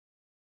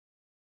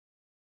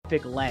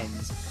specific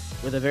lens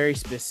with a very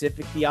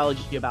specific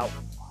theology about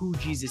who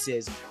Jesus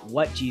is,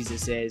 what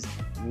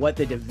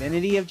the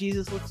divinity of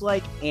Jesus looks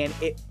like. And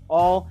it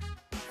all,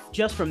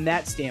 just from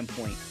that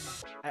standpoint,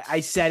 I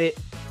said it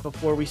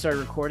before we started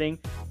recording,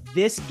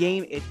 this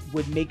game, it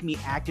would make me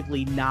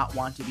actively not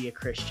want to be a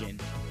Christian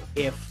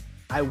if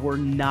I were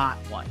not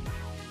one,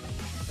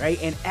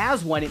 right? And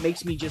as one, it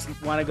makes me just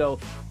want to go,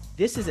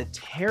 this is a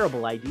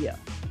terrible idea.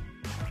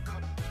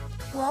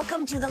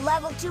 Welcome to the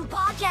Level 2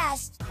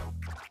 Podcast.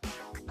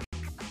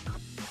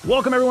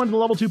 Welcome, everyone, to the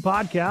Level 2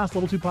 Podcast.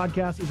 Level 2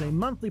 Podcast is a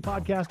monthly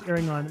podcast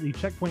airing on the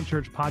Checkpoint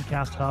Church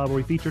Podcast Hub, where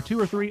we feature 2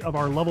 or 3 of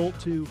our Level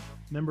 2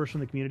 members from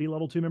the community.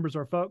 Level 2 members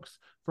are folks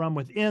from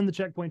within the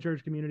Checkpoint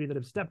Church community that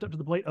have stepped up to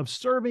the plate of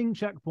serving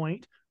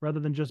Checkpoint rather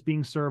than just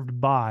being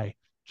served by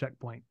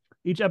Checkpoint.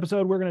 Each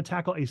episode, we're going to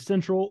tackle a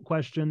central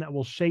question that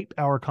will shape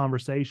our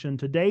conversation.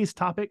 Today's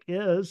topic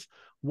is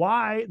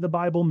why the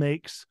Bible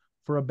makes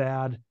for a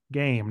bad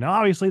game. Now,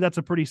 obviously, that's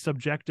a pretty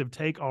subjective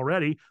take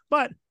already,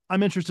 but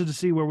I'm interested to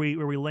see where we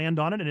land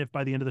on it, and if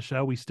by the end of the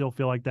show we still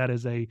feel like that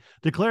is a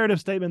declarative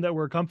statement that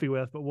we're comfy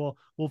with. But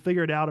we'll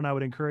figure it out, and I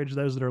would encourage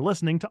those that are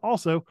listening to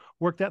also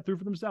work that through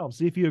for themselves.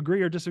 See if you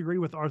agree or disagree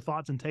with our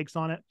thoughts and takes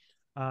on it.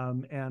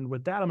 And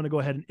with that, I'm going to go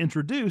ahead and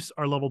introduce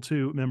our Level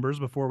 2 members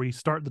before we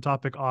start the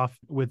topic off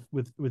with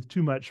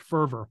too much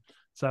fervor.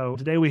 So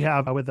today we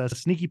have with us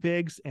Sneaky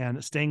Pigs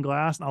and Stained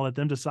Glass, and I'll let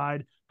them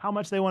decide how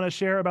much they want to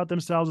share about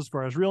themselves as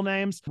far as real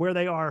names, where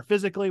they are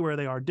physically, where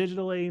they are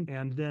digitally,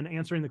 and then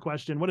answering the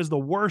question, what is the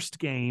worst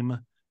game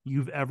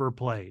you've ever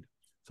played?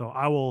 So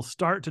I will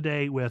start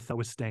today with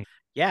Stain.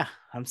 Yeah,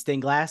 I'm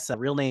Stained Glass,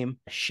 real name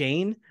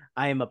Shane.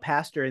 I am a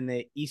pastor in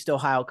the East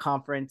Ohio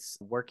Conference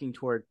working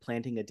toward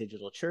planting a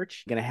digital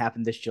church. Going to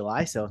happen this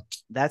July, so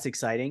that's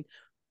exciting.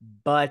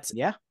 But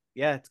yeah,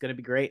 it's going to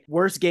be great.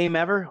 Worst game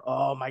ever?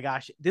 Oh my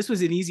gosh, this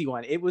was an easy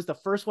one. It was the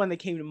first one that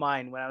came to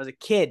mind when I was a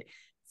kid.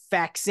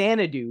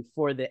 Faxanadu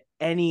for the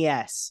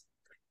NES.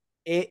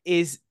 It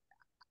is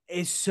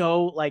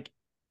so like,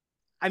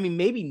 I mean,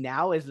 maybe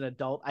now as an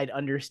adult, I'd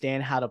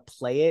understand how to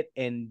play it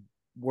and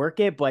work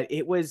it, but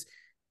it was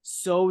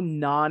so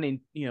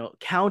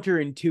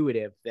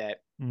counterintuitive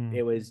that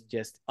it was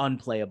just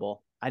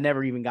unplayable. I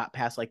never even got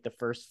past like the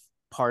first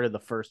part of the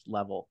first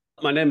level.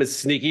 My name is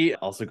Sneaky,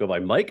 also go by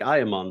Mike. I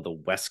am on the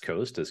West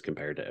Coast as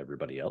compared to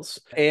everybody else.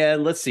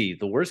 And let's see,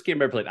 the worst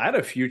game I ever played. I had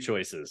a few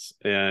choices,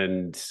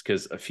 and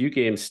because a few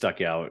games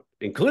stuck out,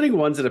 including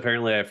ones that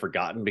apparently I've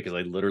forgotten because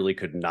I literally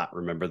could not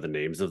remember the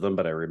names of them,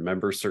 but I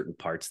remember certain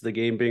parts of the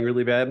game being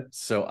really bad.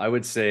 So I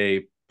would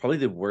say probably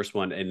the worst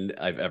one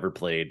I've ever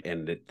played,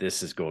 and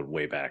this is going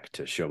way back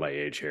to show my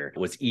age here,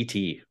 was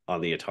E.T.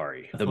 on the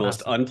Atari. The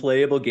most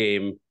unplayable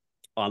game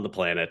on the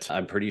planet.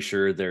 I'm pretty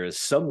sure there is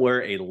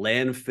somewhere a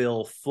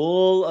landfill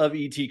full of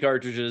ET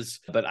cartridges,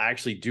 but I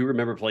actually do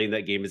remember playing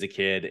that game as a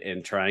kid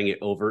and trying it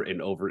over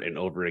and over and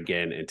over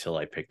again until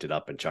I picked it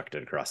up and chucked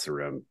it across the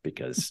room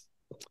because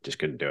just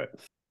couldn't do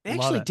it. They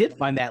actually did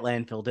find that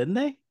landfill, didn't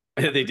they?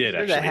 They did,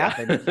 actually. That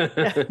happened.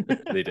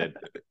 They did.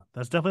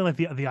 That's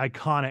definitely like the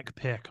iconic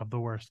pick of the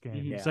worst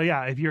game. Yeah. So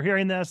yeah, if you're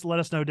hearing this, let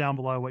us know down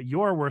below what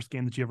your worst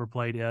game that you ever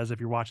played is.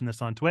 If you're watching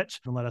this on Twitch,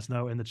 and let us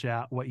know in the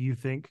chat what you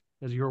think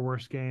is your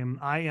worst game.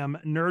 I am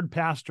Nerd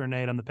Pastor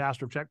Nate. I'm the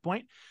pastor of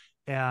Checkpoint,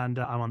 and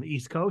I'm on the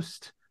East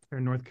Coast here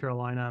in North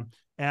Carolina.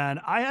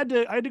 And I had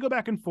to go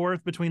back and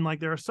forth between,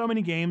 like, there are so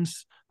many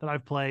games that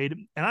I've played,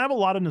 and I have a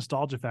lot of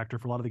nostalgia factor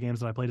for a lot of the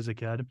games that I played as a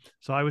kid.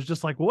 So I was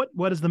just like,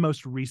 what is the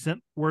most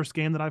recent worst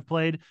game that I've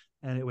played?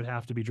 And it would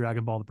have to be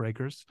Dragon Ball: The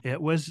Breakers.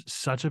 It was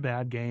such a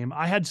bad game.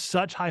 I had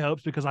such high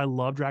hopes because I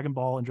love Dragon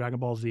Ball and Dragon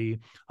Ball Z.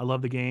 I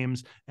love the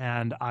games,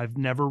 and I've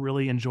never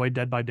really enjoyed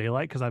Dead by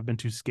Daylight because I've been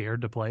too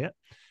scared to play it.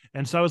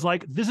 And so I was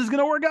like, this is going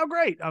to work out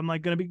great. I'm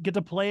like going to get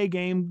to play a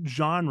game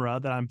genre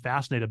that I'm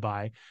fascinated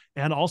by.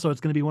 And also it's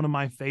going to be one of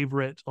my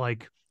favorite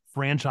like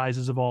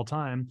franchises of all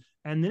time.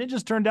 And then it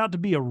just turned out to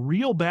be a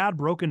real bad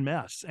broken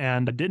mess,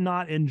 and I did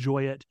not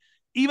enjoy it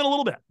even a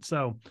little bit.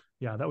 So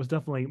yeah, that was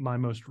definitely my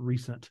most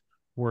recent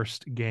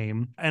worst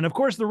game. And of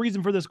course, the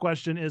reason for this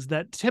question is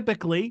that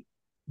typically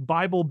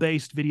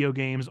Bible-based video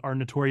games are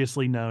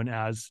notoriously known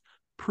as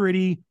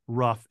pretty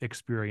rough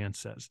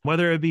experiences,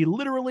 whether it be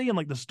literally and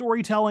like the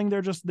storytelling,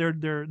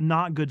 they're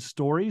not good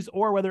stories,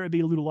 or whether it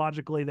be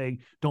ludologically, they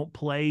don't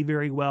play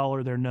very well,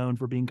 or they're known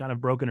for being kind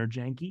of broken or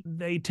janky.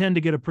 They tend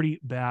to get a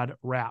pretty bad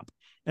rap.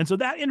 And so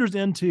that enters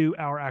into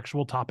our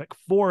actual topic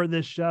for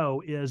this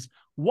show is,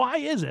 why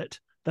is it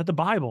that the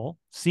Bible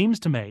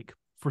seems to make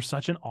for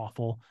such an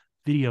awful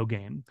video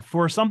game,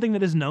 for something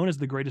that is known as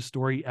the greatest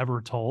story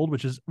ever told,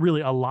 which is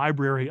really a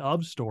library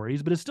of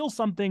stories, but it's still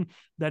something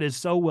that is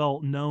so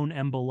well known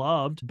and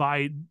beloved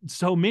by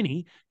so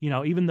many,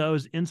 even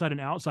those inside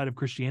and outside of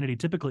Christianity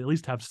typically at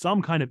least have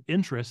some kind of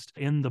interest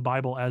in the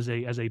Bible as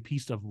a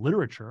piece of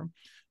literature.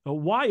 But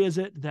why is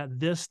it that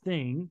this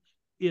thing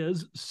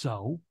is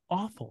so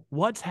awful?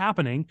 What's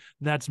happening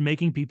that's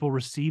making people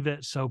receive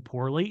it so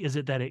poorly? Is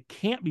it that it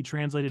can't be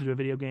translated to a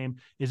video game?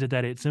 Is it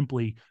that it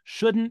simply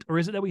shouldn't? Or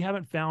is it that we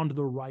haven't found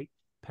the right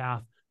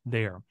path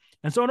there.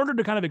 And so in order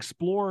to kind of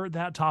explore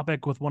that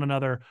topic with one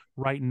another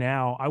right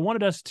now, I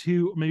wanted us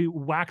to maybe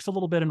wax a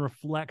little bit and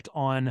reflect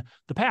on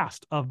the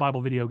past of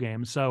Bible video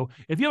games. So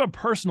if you have a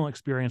personal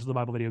experience with a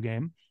Bible video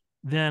game,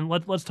 then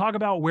let's talk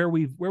about where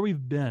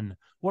we've been.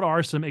 What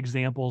are some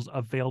examples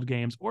of failed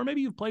games? Or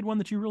maybe you've played one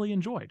that you really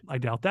enjoyed. I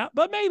doubt that,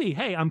 but maybe.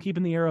 Hey, I'm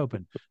keeping the air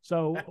open.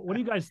 So what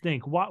do you guys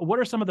think? What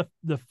are some of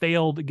the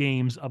failed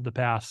games of the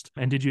past,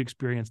 and did you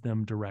experience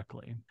them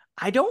directly?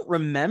 I don't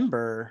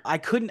remember. I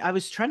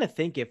was trying to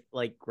think if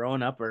like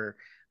growing up or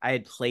I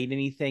had played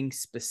anything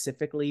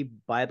specifically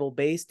Bible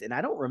based, and I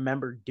don't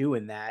remember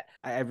doing that.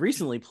 I've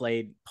recently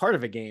played part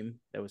of a game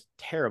that was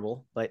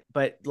terrible, but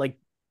like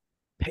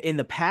in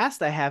the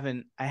past, I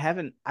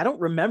don't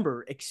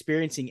remember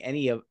experiencing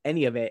any of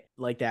it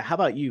like that. How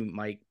about you,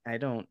 Mike? I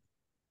don't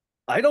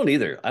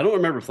either. I don't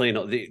remember playing.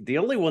 The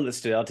only one that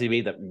stood out to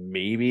me that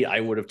maybe I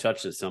would have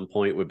touched at some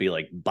point would be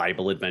like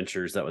Bible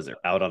Adventures that was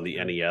out on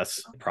the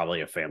NES.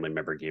 Probably a family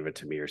member gave it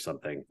to me or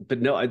something. But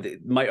no,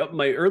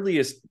 my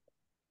earliest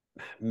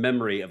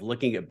memory of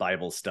looking at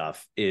Bible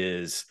stuff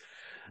is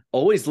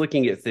always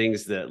looking at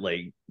things that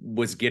like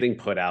was getting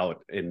put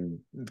out, and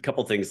a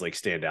couple things like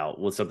stand out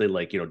was something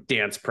like,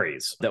 Dance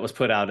Praise that was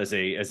put out as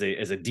a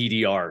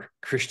DDR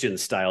Christian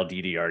style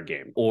DDR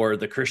game, or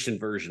the Christian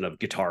version of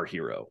Guitar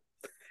Hero.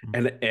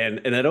 And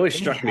that always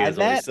struck me as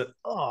always.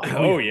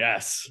 Oh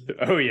yes.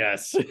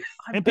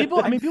 And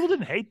people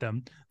didn't hate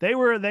them. They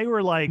were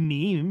like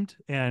memed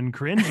and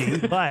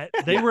cringy, but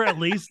they were at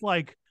least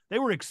like, they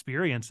were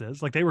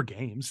experiences, like they were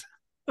games.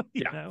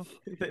 And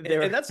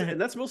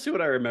that's mostly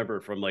what I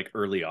remember from like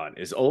early on,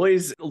 is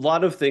always a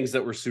lot of things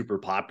that were super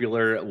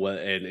popular,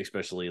 and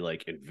especially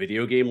like in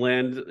video game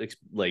land,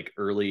 like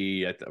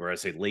early, or I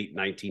say late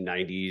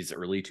 1990s,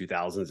 early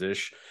 2000s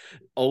ish,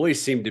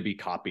 always seemed to be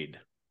copied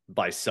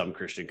by some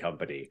Christian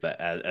company,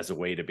 but as a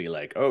way to be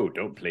like, oh,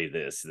 don't play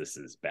this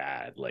is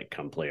bad, like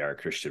come play our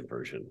Christian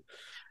version.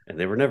 And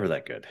they were never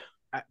that good.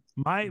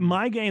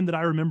 My game that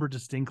I remember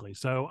distinctly.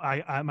 So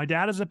my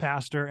dad is a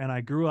pastor, and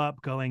I grew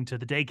up going to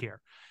the daycare.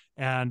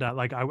 And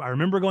I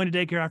remember going to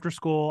daycare after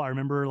school. I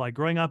remember like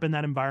growing up in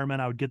that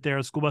environment. I would get there,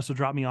 the school bus would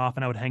drop me off,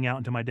 and I would hang out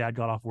until my dad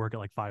got off work at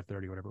like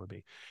 5:30 or whatever it would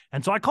be.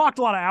 And so I clocked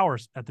a lot of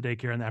hours at the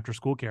daycare and the after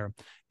school care.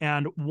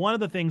 And one of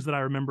the things that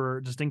I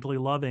remember distinctly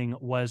loving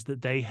was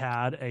that they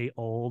had a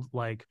old,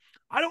 like,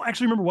 I don't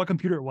actually remember what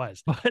computer it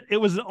was, but it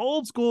was an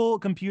old school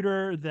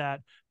computer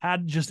that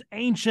had just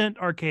ancient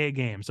archaic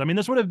games. I mean,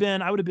 I would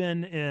have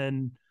been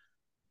in,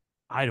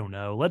 I don't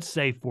know, let's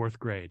say fourth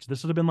grade. So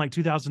this would have been like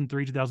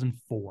 2003,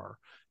 2004.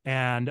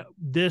 And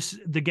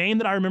the game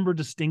that I remember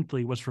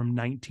distinctly was from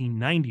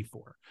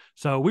 1994.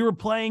 So we were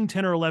playing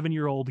 10 or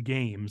 11-year-old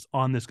games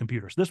on this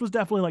computer. So this was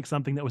definitely like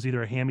something that was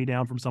either a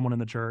hand-me-down from someone in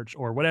the church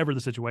or whatever the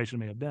situation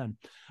may have been.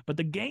 But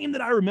the game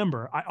that I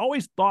remember, I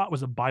always thought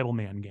was a Bible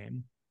Man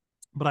game.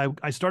 But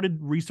I started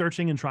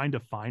researching and trying to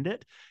find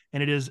it.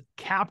 And it is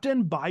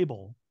Captain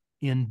Bible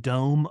in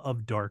Dome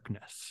of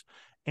Darkness.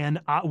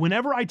 And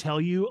whenever I tell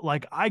you,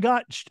 like, I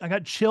got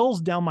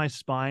chills down my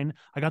spine.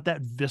 I got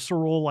that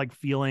visceral like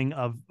feeling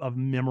of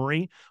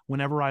memory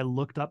whenever I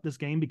looked up this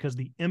game, because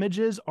the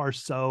images are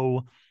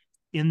so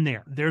in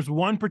there. There's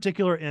one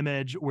particular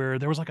image where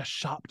there was like a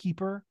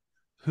shopkeeper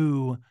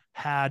who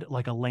had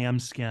like a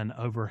lambskin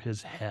over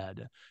his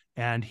head,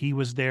 and he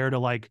was there to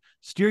like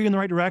steer you in the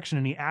right direction,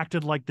 and he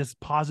acted like this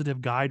positive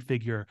guide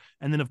figure.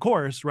 And then of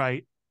course,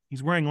 right,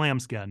 he's wearing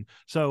lambskin.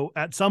 So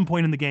at some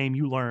point in the game,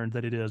 you learned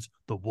that it is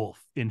the wolf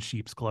in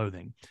sheep's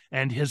clothing.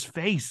 And his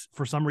face,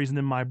 for some reason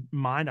in my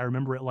mind, I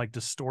remember it like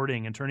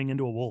distorting and turning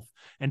into a wolf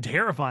and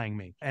terrifying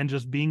me. And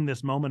just being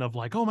this moment of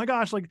like, oh my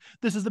gosh, like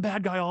this is the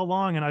bad guy all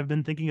along, and I've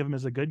been thinking of him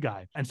as a good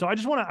guy. And so I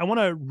want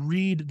to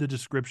read the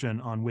description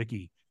on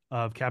Wiki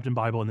of Captain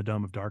Bible in the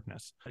Dome of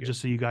Darkness, just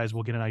so you guys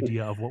will get an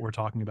idea of what we're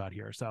talking about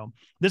here. So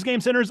this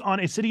game centers on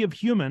a city of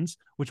humans,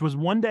 which was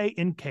one day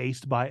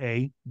encased by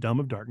a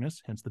dome of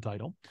darkness, hence the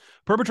title,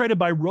 perpetrated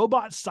by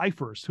robot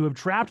ciphers who have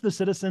trapped the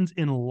citizens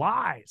in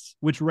lies,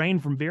 which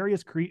range from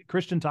various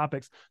Christian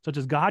topics such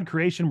as God,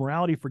 creation,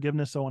 morality,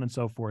 forgiveness, so on and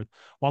so forth,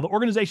 while the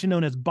organization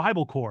known as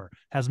Bible Corps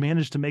has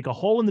managed to make a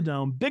hole in the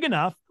dome big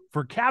enough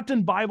for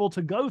Captain Bible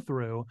to go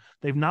through.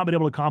 They've not been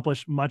able to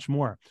accomplish much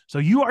more. So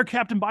you are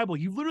Captain Bible.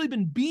 You've literally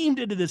been beamed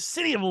into this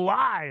city of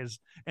lies,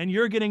 and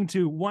you're getting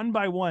to one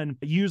by one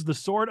use the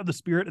sword of the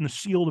Spirit and the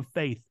shield of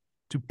faith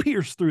to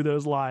pierce through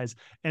those lies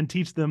and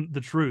teach them the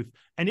truth.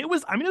 And it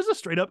was a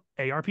straight up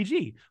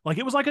ARPG. Like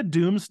it was like a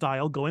Doom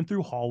style, going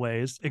through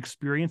hallways,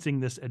 experiencing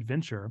this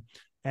adventure.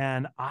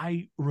 And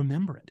I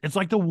remember it. It's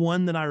like the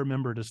one that I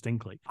remember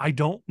distinctly. I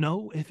don't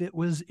know if it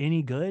was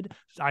any good.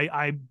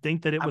 I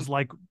think that it was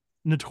like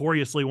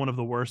notoriously one of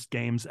the worst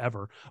games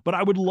ever, but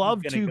I would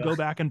love to go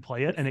back and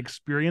play it and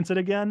experience it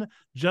again,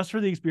 just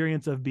for the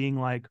experience of being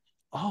like,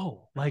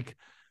 oh, like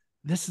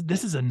this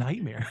is a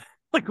nightmare.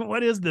 Like,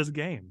 what is this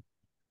game?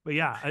 But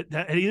yeah,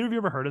 had either of you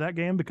ever heard of that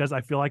game? Because I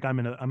feel like I'm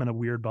in a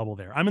weird bubble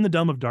there. I'm in the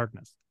Dome of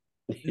Darkness.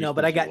 No,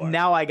 but I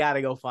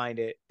gotta go find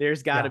it.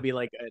 There's got to be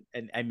like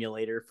an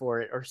emulator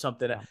for it or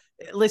something. Yeah.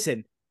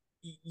 Listen,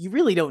 you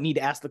really don't need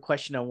to ask the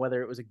question on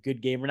whether it was a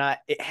good game or not.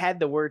 It had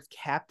the words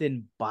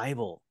Captain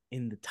Bible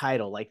in the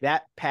title. Like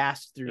that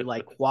passed through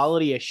like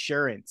quality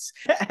assurance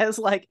as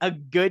like a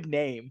good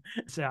name.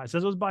 Yeah, it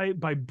says it was by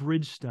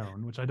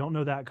Bridgestone, which I don't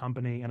know that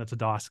company, and it's a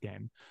DOS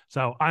game.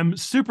 So I'm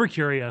super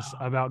curious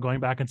about going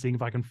back and seeing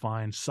if I can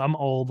find some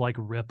old like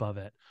rip of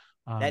it.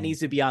 That needs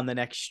to be on the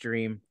next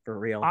stream for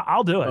real.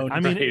 I'll do it. Bonus, I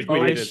mean,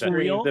 bonus for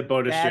real, the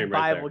bonus bad stream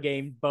right Bible there.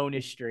 game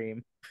bonus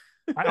stream.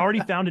 I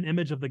already found an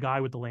image of the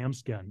guy with the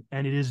lambskin,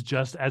 and it is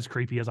just as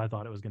creepy as I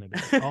thought it was going to be.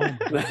 Oh my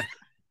God.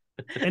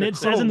 And it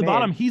says in the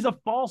bottom, he's a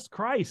false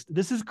Christ.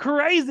 This is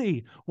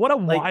crazy. What a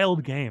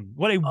wild game.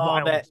 What a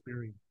wild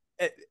experience.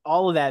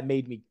 All of that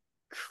made me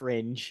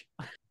cringe.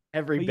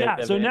 Every bit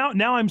of so it.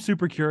 now I'm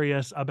super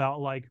curious about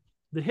like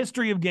the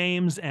history of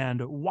games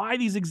and why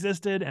these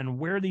existed and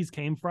where these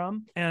came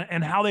from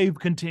and how they've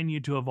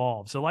continued to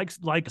evolve. So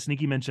like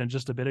Sneaky mentioned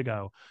just a bit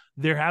ago,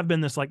 there have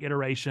been this like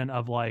iteration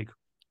of like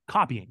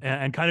copying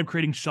and kind of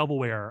creating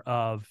shovelware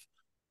of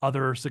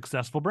other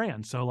successful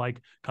brands. So like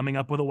coming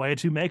up with a way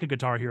to make a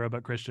Guitar Hero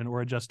but Christian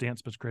or a Just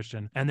Dance but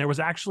Christian. And there was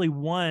actually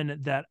one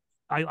that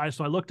I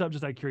looked up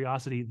just out of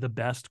curiosity, the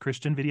best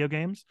Christian video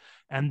games.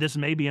 And this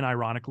may be an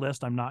ironic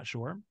list, I'm not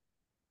sure.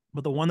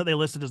 But the one that they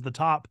listed as the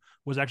top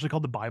was actually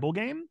called the Bible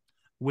game,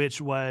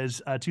 which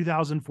was a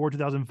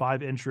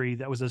 2004-2005 entry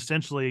that was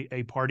essentially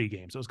a party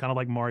game. So it was kind of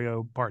like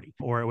Mario Party,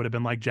 or it would have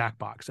been like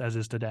Jackbox, as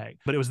is today.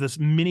 But it was this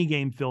mini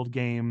game filled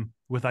game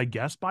with, I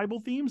guess, Bible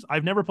themes.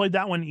 I've never played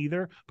that one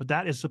either, but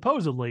that is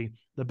supposedly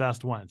the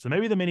best one. So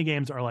maybe the mini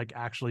games are like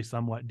actually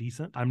somewhat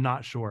decent. I'm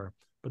not sure,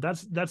 but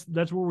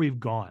that's where we've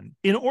gone.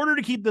 In order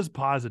to keep this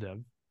positive,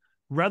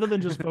 rather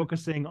than just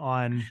focusing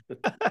on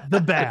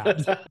the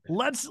bad,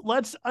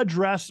 let's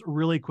address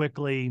really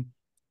quickly,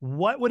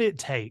 what would it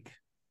take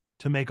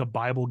to make a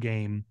Bible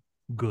game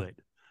good?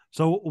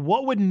 So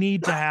what would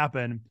need to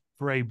happen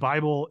for a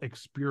Bible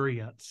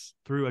experience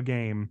through a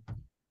game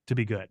to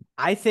be good?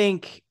 I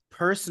think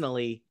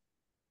personally,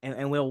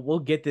 and we'll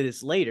get to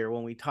this later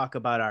when we talk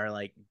about our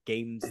like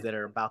games that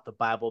are about the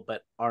Bible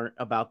but aren't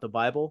about the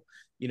Bible.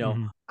 You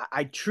know,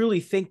 I truly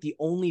think the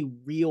only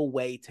real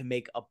way to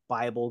make a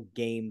Bible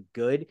game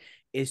good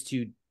is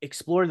to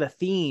explore the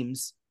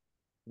themes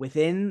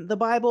within the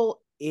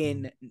Bible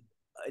in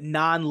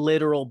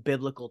non-literal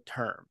biblical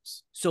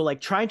terms. So like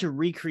trying to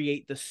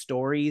recreate the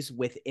stories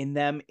within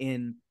them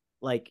in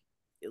like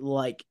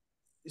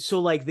so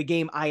like the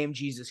game I Am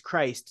Jesus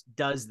Christ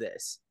does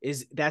this.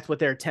 That's what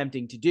they're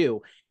attempting to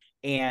do.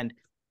 And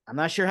I'm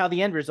not sure how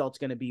the end result's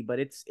going to be, but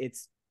it's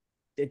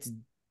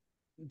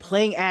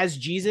playing as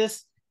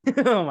Jesus.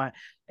 Oh my.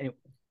 Anyway,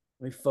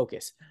 let me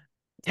focus.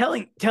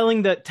 Telling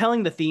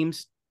the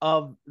themes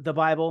of the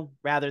Bible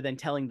rather than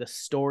telling the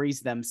stories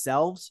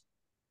themselves,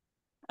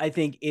 I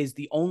think is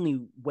the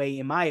only way,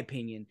 in my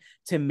opinion,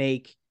 to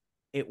make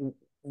it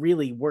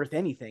really worth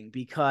anything.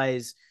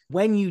 Because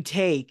when you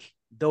take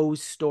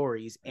those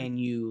stories and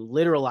you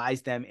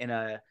literalize them in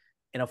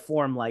a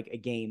form like a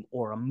game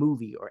or a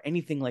movie or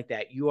anything like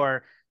that, you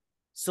are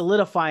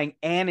solidifying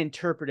an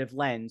interpretive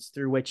lens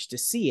through which to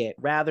see it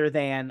rather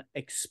than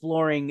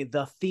exploring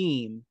the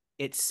theme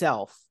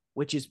itself,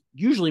 which is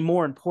usually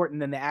more important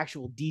than the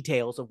actual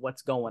details of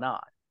what's going on.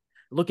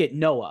 Look at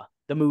Noah,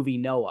 the movie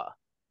Noah,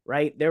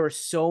 right? There were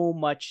so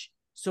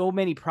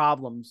many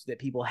problems that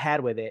people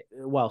had with it.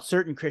 Well,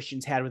 certain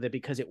Christians had with it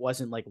because it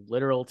wasn't like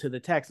literal to the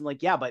text. I'm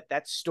like, yeah, but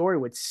that story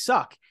would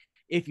suck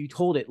if you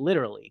told it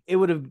literally. It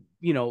would have,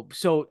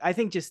 so I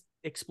think just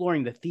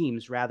exploring the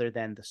themes rather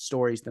than the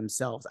stories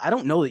themselves. I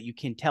don't know that you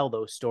can tell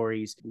those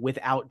stories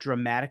without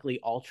dramatically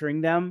altering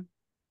them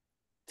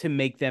to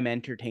make them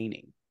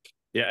entertaining.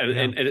 Yeah,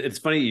 and it's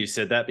funny you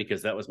said that,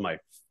 because that was my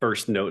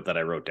first note that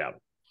I wrote down.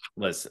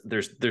 Was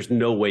there's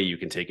no way you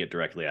can take it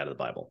directly out of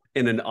the Bible.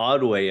 In an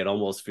odd way, it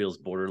almost feels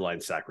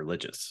borderline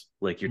sacrilegious.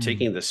 Like you're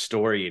taking the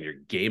story and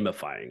you're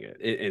gamifying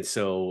it. And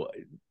so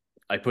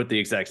I put the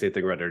exact same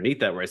thing right underneath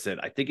that, where I said,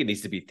 I think it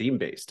needs to be theme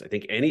based. I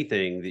think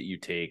anything that you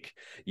take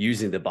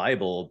using the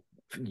Bible,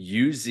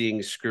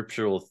 using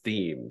scriptural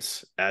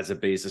themes as a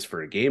basis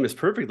for a game is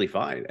perfectly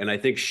fine, and I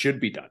think should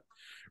be done.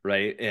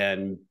 Right.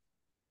 And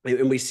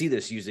we see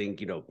this using,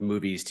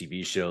 movies,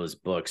 TV shows,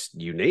 books,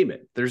 you name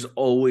it. There's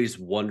always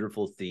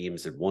wonderful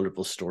themes and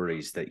wonderful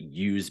stories that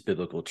use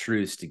biblical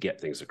truths to get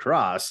things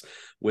across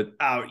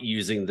without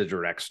using the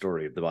direct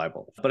story of the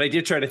Bible. But I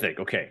did try to think,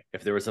 okay,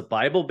 if there was a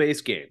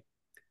Bible-based game,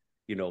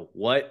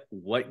 what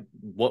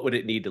would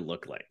it need to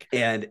look like?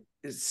 And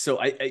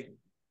so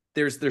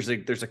there's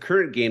a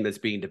current game that's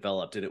being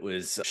developed, and it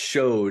was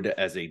showed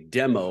as a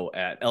demo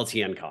at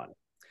LTN Con,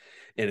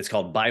 and it's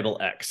called Bible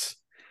X.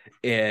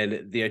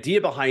 And the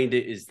idea behind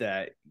it is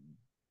that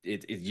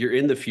you're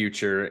in the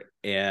future,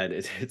 and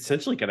it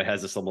essentially kind of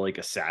has this like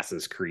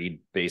Assassin's Creed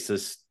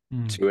basis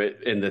to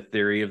it in the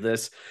theory of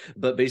this,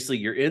 but basically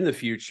you're in the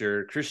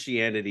future.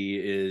 Christianity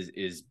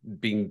is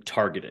being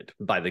targeted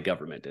by the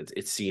government.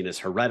 It's seen as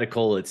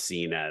heretical, it's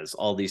seen as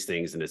all these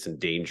things, and it's in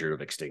danger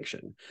of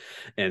extinction.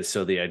 And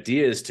so the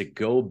idea is to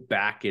go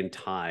back in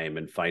time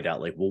and find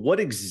out, like, well, what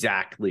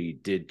exactly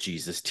did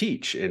Jesus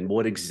teach and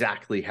what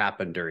exactly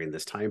happened during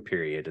this time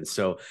period? And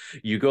so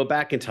you go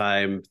back in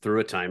time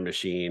through a time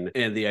machine,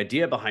 and the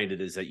idea behind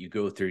it is that you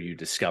go through, you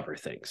discover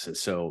things. And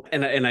so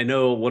and I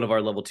know one of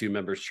our level 2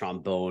 members,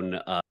 Trombone,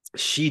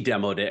 she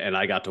demoed it and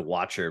I got to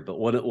watch her. But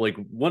one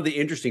of the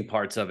interesting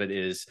parts of it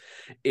is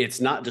it's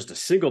not just a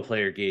single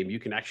player game. You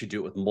can actually do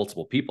it with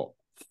multiple people.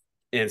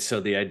 And so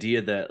the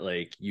idea that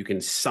like you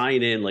can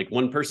sign in, like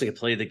one person can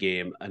play the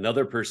game,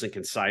 another person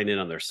can sign in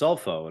on their cell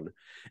phone,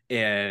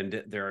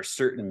 and there are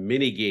certain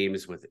mini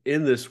games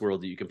within this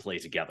world that you can play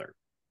together.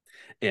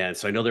 And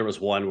so I know there was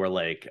one where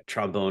like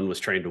Trombone was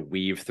trying to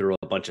weave through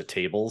a bunch of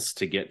tables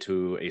to get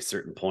to a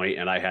certain point,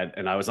 and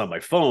I was on my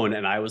phone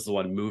and I was the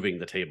one moving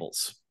the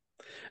tables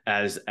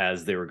as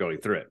they were going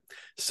through it.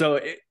 So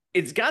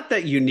it's got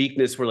that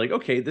uniqueness where like,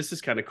 okay, this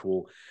is kind of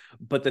cool.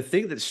 But the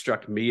thing that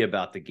struck me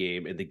about the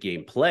game and the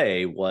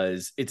gameplay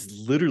was it's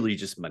literally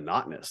just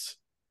monotonous.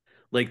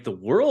 Like the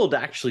world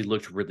actually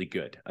looked really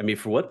good. I mean,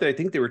 for what I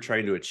think they were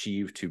trying to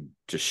achieve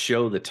to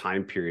show the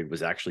time period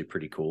was actually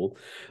pretty cool.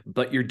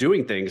 But you're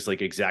doing things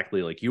like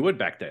exactly like you would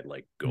back then,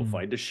 like go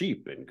find a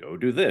sheep and go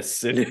do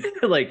this and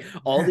like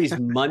all these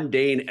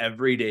mundane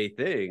everyday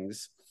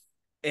things.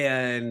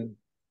 And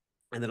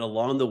then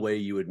along the way,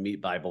 you would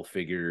meet Bible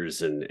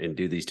figures and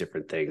do these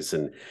different things.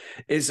 And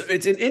it's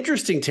an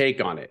interesting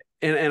take on it.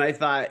 And I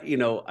thought,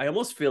 I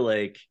almost feel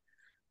like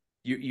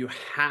you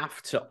have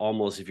to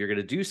almost, if you're going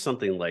to do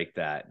something like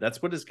that,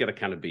 that's what it's going to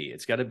kind of be.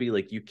 It's got to be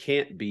like, you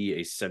cannot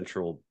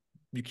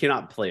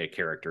play a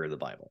character in the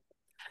Bible.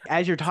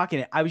 As you're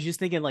talking, I was just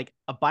thinking like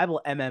a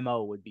Bible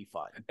MMO would be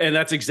fun. And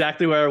that's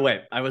exactly where I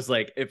went. I was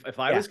like, if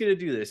I was going to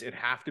do this, it'd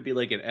have to be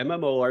like an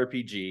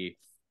MMORPG,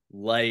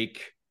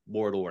 like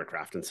World of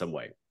Warcraft in some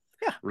way.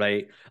 Yeah.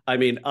 Right. I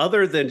mean,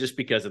 other than just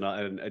because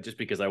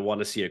I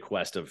want to see a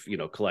quest of,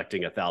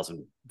 collecting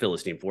 1,000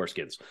 Philistine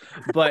foreskins,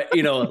 but,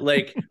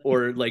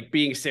 or like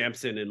being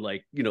Samson and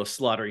like,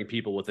 slaughtering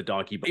people with a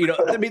donkey.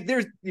 I mean,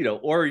 there's,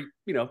 or,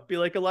 be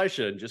like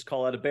Elisha and just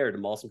call out a bear to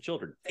maul some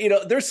children.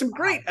 There's some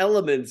great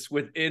elements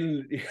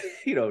within,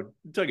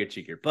 tongue in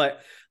cheek here,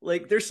 but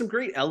like there's some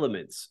great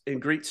elements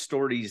and great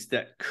stories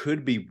that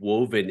could be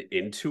woven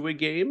into a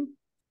game.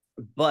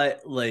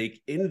 But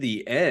like in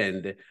the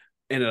end,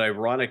 and an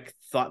ironic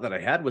thought that I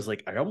had was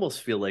like, I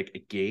almost feel like a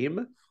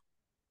game,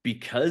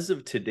 because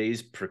of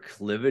today's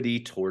proclivity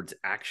towards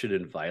action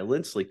and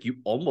violence, like you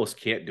almost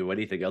can't do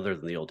anything other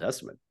than the Old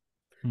Testament.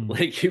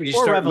 Like you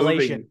or start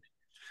Revelation. moving.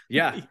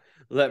 Yeah.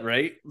 That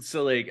right.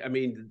 So like, I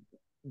mean,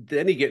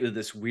 then you get into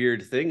this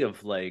weird thing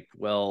of like,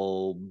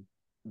 well,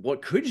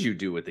 what could you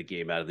do with the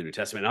game out of the New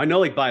Testament? Now, I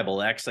know like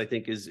Bible X, I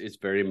think is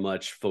very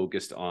much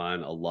focused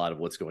on a lot of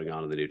what's going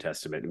on in the New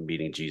Testament and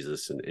meeting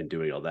Jesus and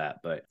doing all that.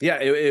 But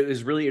yeah, it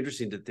was really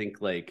interesting to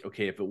think like,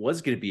 okay, if it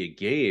was going to be a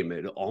game,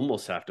 it'd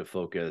almost have to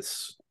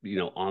focus,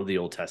 on the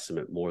Old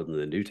Testament more than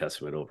the New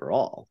Testament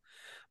overall.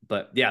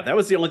 But yeah, that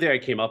was the only thing I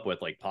came up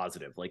with, like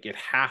positive. Like it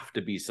have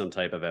to be some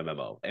type of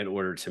MMO in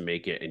order to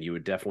make it. And you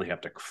would definitely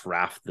have to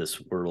craft this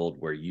world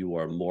where you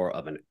are more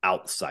of an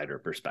outsider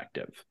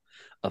perspective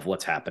of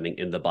what's happening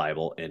in the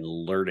Bible and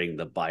learning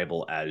the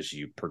Bible as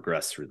you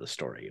progress through the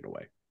story in a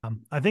way.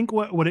 I think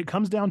what it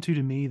comes down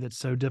to me that's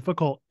so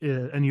difficult,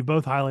 and you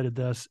both highlighted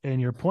this in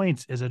your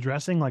points, is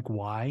addressing like,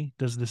 why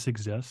does this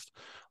exist?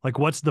 Like,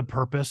 what's the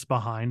purpose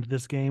behind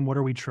this game? What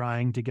are we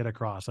trying to get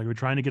across? Like, we're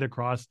trying to get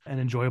across an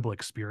enjoyable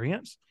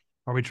experience.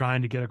 Are we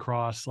trying to get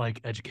across like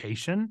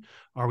education?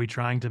 Are we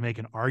trying to make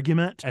an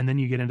argument? And then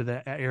you get into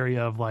the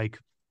area of like,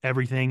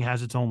 everything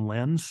has its own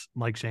lens,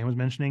 like Shane was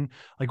mentioning.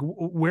 Like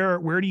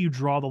where do you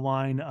draw the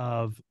line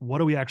of what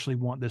do we actually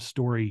want this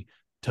story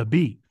to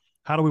be?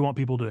 How do we want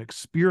people to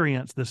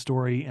experience this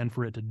story and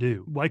for it to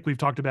do? Like we've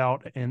talked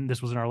about, and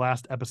this was in our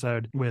last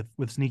episode with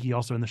Sneaky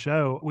also in the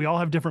show, we all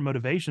have different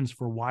motivations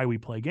for why we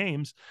play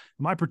games.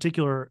 My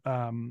particular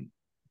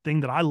thing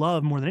that I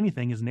love more than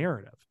anything is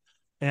narrative.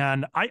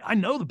 And I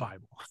know the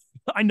Bible.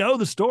 I know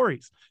the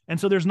stories. And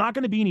so there's not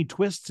going to be any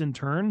twists and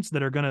turns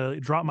that are going to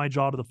drop my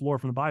jaw to the floor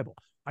from the Bible.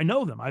 I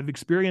know them. I've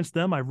experienced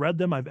them. I've read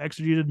them. I've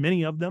exegeted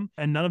many of them,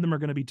 and none of them are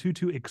going to be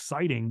too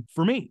exciting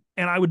for me.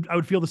 And I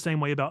would feel the same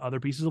way about other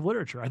pieces of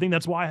literature. I think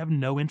that's why I have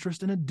no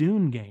interest in a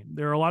Dune game.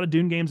 There are a lot of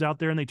Dune games out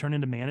there, and they turn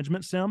into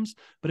management sims.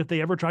 But if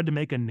they ever tried to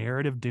make a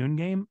narrative Dune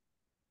game,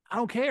 I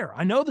don't care.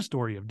 I know the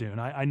story of Dune.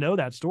 I know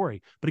that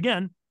story. But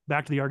again,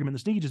 back to the argument that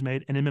Sneaky just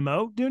made, an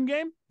MMO Dune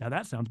game, now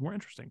that sounds more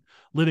interesting.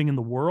 Living in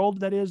the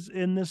world that is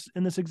in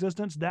this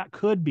existence, that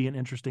could be an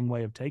interesting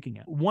way of taking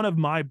it. One of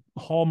my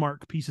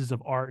hallmark pieces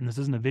of art, and this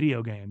isn't a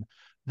video game,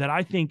 that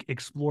I think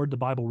explored the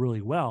Bible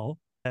really well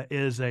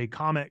is a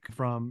comic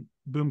from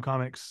Boom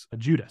Comics,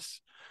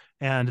 Judas.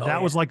 And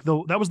that was like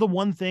that was the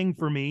one thing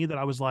for me that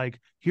I was like,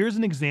 here's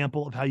an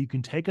example of how you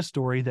can take a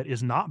story that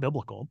is not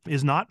biblical,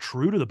 is not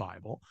true to the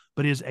Bible,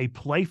 but is a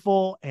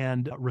playful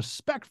and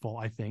respectful,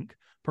 I think,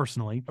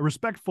 personally, a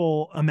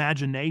respectful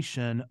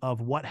imagination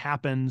of what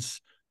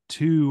happens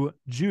to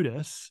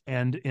Judas,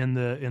 and in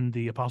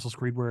the Apostles'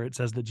 Creed where it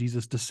says that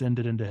Jesus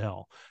descended into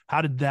hell.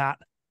 How did that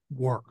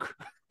work?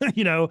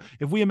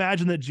 If we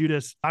imagine that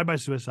Judas died by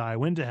suicide,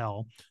 went to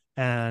hell,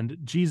 and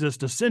Jesus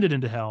descended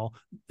into hell,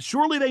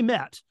 surely they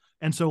met.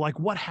 And so, like,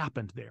 what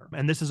happened there?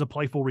 And this is a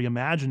playful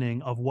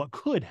reimagining of what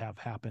could have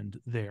happened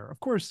there. Of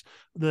course,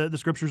 the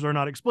scriptures are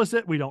not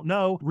explicit. We don't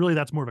know. Really,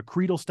 that's more of a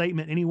creedal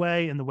statement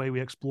anyway, in the way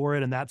we explore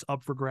it, and that's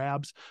up for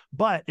grabs.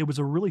 But it was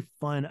a really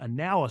fun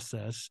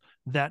analysis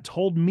that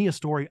told me a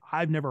story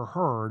I've never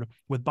heard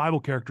with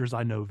Bible characters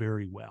I know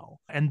very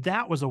well. And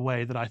that was a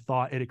way that I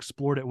thought it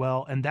explored it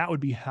well. And that would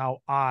be how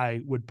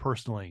I would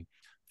personally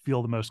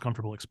feel the most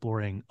comfortable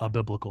exploring a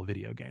biblical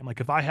video game.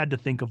 Like, if I had to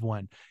think of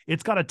one,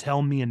 it's got to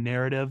tell me a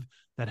narrative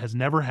that has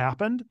never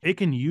happened. It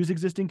can use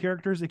existing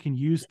characters. It can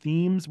use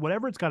themes,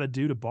 whatever it's got to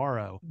do to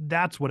borrow.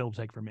 That's what it'll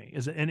take for me,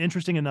 is an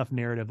interesting enough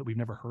narrative that we've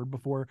never heard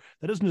before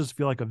that doesn't just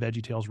feel like a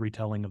VeggieTales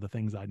retelling of the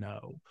things I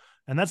know.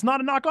 And that's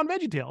not a knock on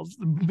VeggieTales,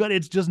 but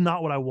it's just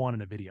not what I want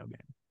in a video game.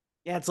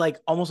 Yeah, it's like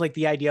almost like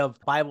the idea of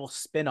Bible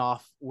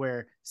spinoff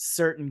where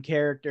certain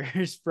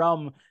characters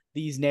from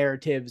these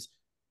narratives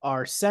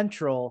are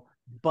central,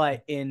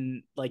 but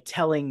in like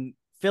filling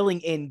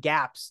in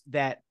gaps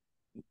that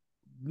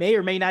may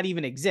or may not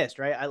even exist,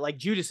 right? I like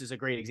Judas is a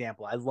great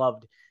example. I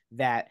loved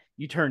that.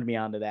 You turned me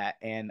onto that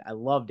and I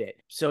loved it.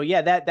 So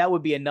yeah, that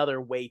would be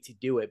another way to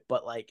do it.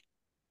 But like,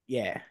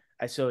 yeah.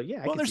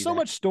 Well, there's so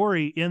much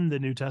story in the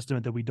New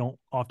Testament that we don't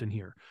often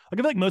hear. Like,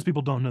 I feel like most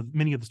people don't know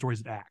many of the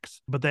stories of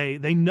Acts, but they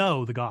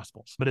know the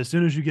Gospels. But as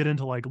soon as you get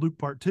into like Luke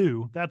part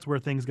 2, that's where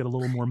things get a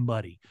little more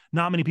muddy.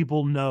 Not many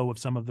people know of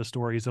some of the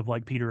stories of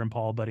like Peter and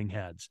Paul butting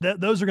heads.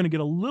 Those are going to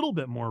get a little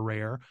bit more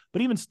rare,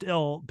 but even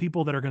still,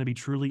 people that are going to be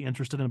truly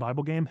interested in a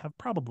Bible game have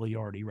probably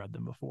already read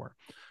them before.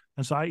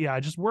 And so I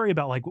just worry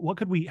about like,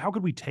 how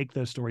could we take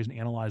those stories and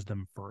analyze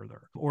them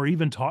further, or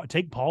even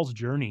take Paul's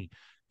journey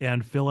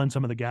and fill in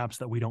some of the gaps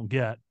that we don't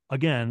get,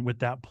 again, with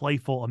that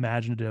playful,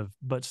 imaginative,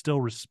 but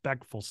still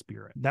respectful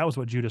spirit. That was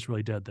what Judas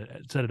really did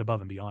that set it above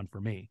and beyond for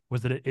me,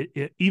 was that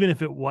it even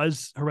if it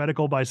was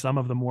heretical by some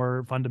of the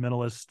more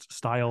fundamentalist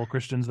style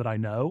Christians that I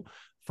know,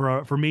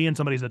 for me and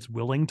somebody that's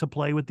willing to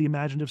play with the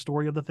imaginative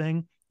story of the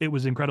thing, it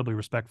was incredibly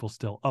respectful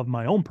still of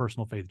my own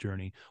personal faith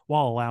journey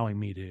while allowing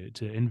me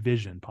to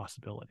envision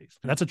possibilities.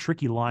 And that's a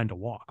tricky line to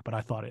walk, but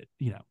I thought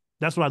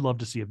that's what I'd love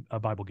to see a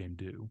Bible game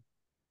do.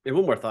 And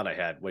one more thought I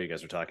had while you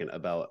guys were talking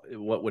about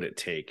what would it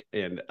take.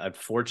 And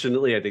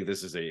unfortunately, I think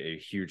this is a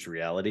huge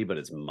reality, but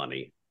it's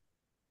money.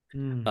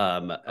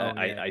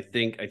 I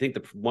think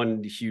the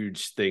one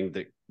huge thing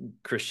that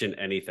Christian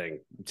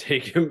anything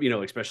take,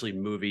 especially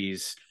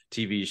movies,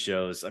 TV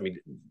shows. I mean,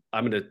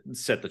 I'm going to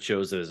set the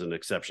shows as an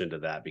exception to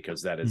that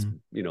because that is,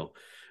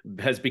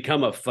 has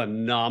become a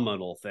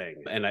phenomenal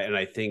thing. And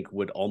I think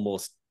would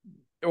almost,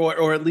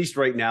 or at least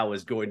right now,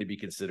 is going to be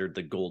considered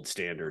the gold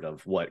standard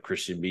of what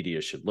Christian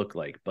media should look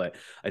like. But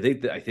I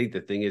think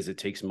the thing is, it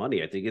takes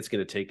money. I think it's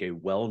going to take a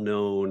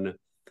well-known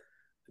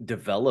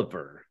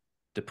developer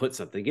to put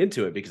something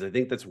into it, because I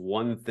think that's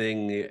one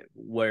thing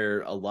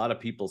where a lot of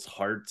people's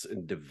hearts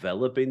in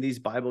developing these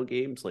Bible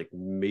games, like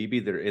maybe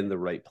they're in the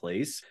right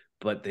place,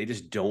 but they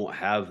just don't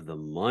have the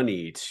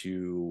money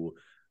to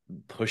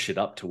push it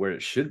up to where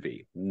it should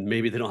be.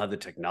 Maybe they don't have the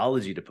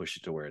technology to push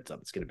it to where it's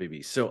going to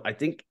be. So I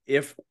think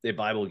if a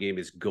Bible game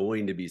is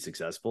going to be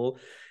successful,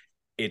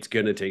 it's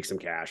going to take some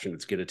cash, and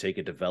it's going to take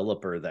a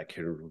developer that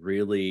can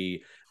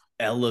really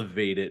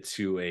elevate it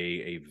to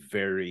a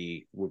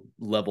very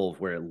level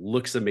where it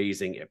looks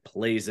amazing, it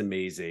plays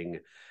amazing.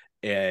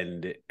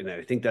 And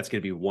I think that's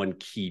going to be one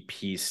key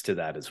piece to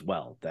that as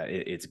well, that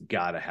it's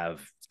got to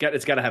have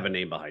a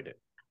name behind it.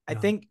 I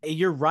think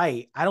you're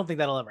right. I don't think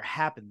that'll ever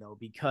happen though,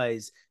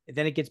 because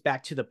then it gets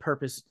back to the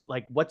purpose.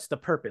 Like, what's the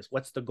purpose?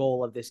 What's the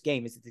goal of this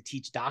game? Is it to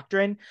teach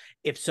doctrine?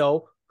 If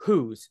so,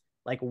 whose?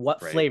 Like, what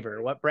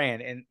flavor, what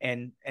brand?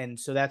 And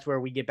so that's where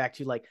we get back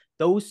to, like,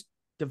 those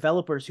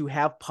developers who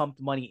have pumped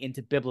money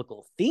into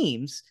biblical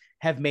themes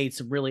have made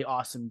some really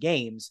awesome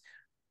games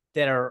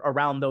that are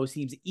around those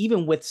themes,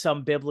 even with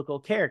some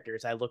biblical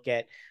characters. I look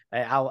at,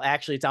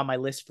 it's on my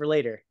list for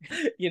later,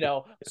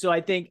 So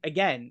I think,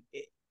 again,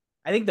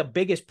 I think the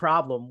biggest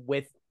problem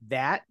with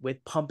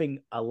pumping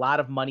a lot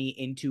of money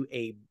into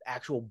a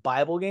actual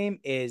Bible game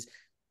is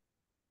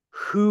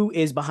who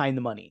is behind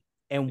the money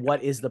and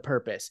what is the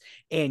purpose.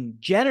 And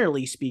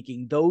generally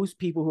speaking, those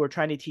people who are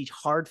trying to teach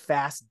hard,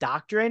 fast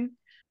doctrine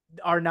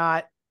are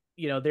not,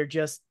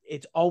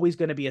 it's always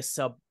going to be a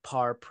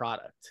subpar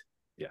product.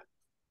 Yeah.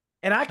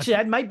 And actually,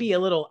 I'd be a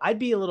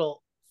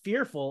little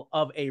fearful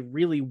of a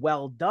really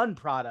well done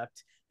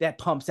product that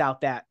pumps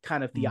out that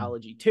kind of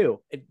theology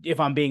too.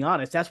 If I'm being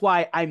honest, that's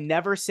why I'm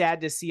never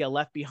sad to see a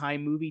Left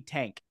Behind movie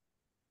tank.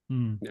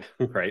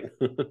 Right.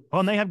 Well,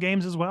 and they have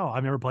games as well.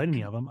 I've never played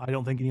any of them. I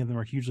don't think any of them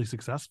are hugely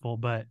successful,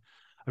 but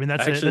I mean, I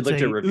actually that's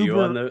looked a at review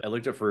on uber the. I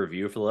looked up for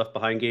review for the Left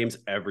Behind games.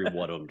 Every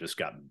one of them just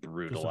got just a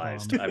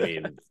brutalized. bomb. I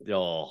mean,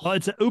 oh Well,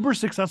 it's an uber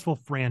successful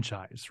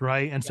franchise,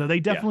 right? And so Yeah. they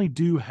yeah. definitely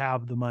do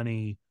have the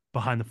money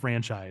behind the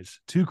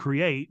franchise to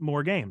create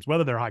more games.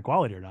 Whether they're high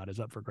quality or not is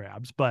up for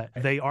grabs, but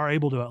they are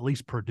able to at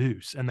least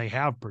produce, and they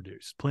have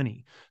produced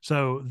plenty.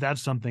 So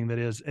that's something that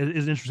is an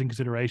interesting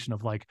consideration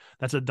of like,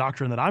 that's a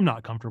doctrine that I'm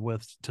not comfortable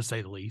with, to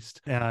say the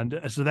least. And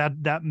so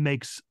that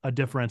makes a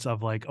difference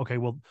of like, okay,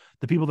 well,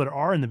 the people that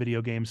are in the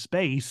video game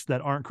space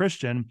that aren't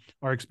Christian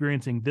are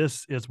experiencing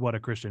this is what a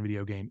Christian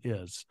video game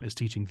is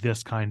teaching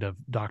this kind of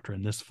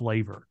doctrine, this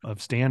flavor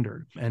of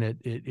standard. And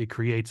it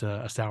creates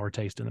a sour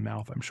taste in the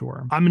mouth, I'm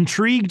sure. I'm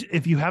intrigued.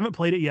 If you haven't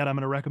played it yet, I'm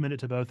going to recommend it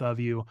to both of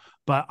you.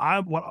 But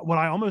what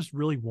I almost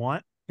really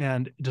want,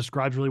 and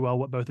describes really well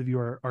what both of you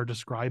are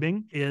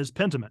describing, is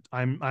Pentiment.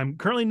 I'm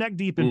currently neck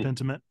deep in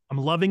Pentiment. I'm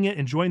loving it,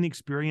 enjoying the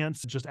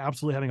experience, just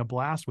absolutely having a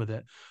blast with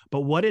it.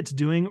 But what it's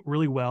doing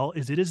really well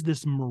is it is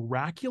this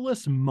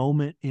miraculous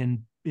moment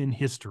in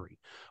history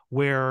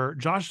where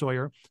Josh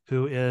Sawyer,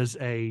 who is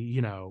a,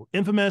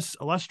 infamous,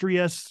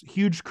 illustrious,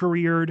 huge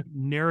careered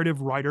narrative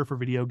writer for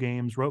video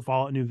games, wrote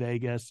Fallout New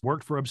Vegas,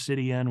 worked for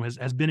Obsidian,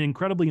 has been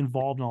incredibly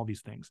involved in all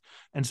these things.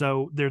 And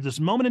so there's this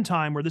moment in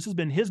time where this has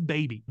been his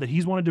baby that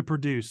he's wanted to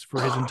produce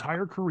for his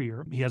entire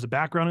career. He has a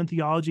background in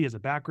theology, has a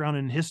background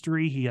in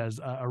history. He has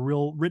a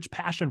real rich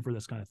passion for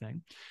this kind of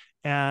thing.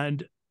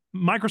 And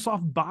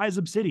Microsoft buys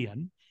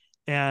Obsidian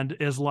and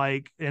is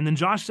like, and then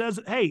Josh says,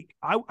 hey,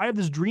 I have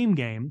this dream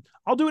game.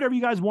 I'll do whatever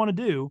you guys want to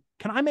do.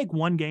 Can I make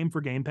one game for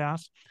Game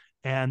Pass?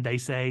 And they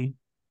say,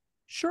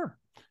 sure,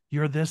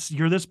 you're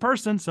this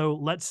person. So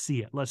let's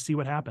see it. Let's see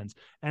what happens.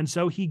 And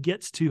so he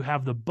gets to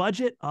have the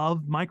budget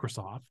of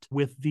Microsoft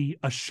with the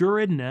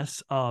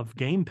assuredness of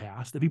Game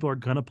Pass that people are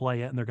going to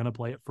play it and they're going to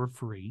play it for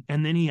free.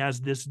 And then he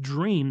has this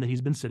dream that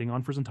he's been sitting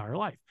on for his entire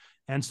life.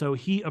 And so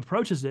he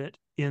approaches it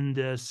in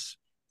this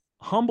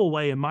humble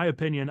way, in my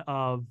opinion,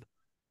 of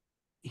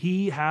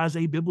he has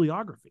a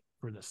bibliography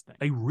for this thing,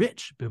 a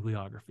rich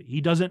bibliography.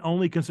 He doesn't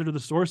only consider the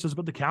sources,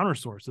 but the counter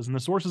sources and the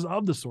sources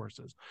of the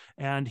sources.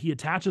 And he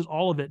attaches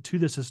all of it to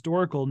this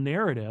historical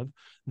narrative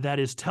that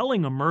is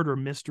telling a murder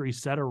mystery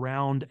set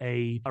around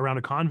a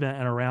convent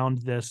and around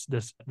this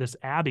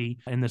abbey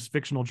in this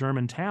fictional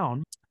German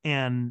town.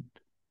 And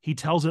he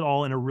tells it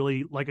all in a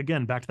really, like,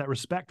 again, back to that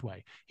respect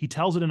way. He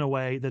tells it in a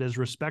way that is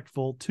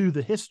respectful to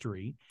the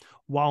history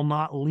while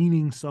not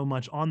leaning so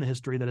much on the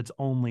history that it's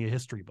only a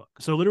history book.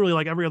 So literally,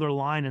 like, every other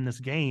line in this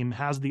game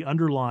has the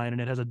underline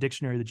and it has a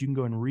dictionary that you can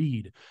go and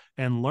read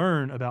and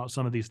learn about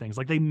some of these things.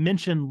 Like, they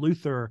mention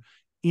Luther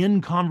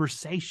in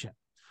conversation,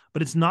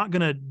 but it's not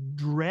going to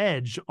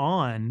dredge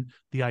on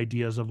the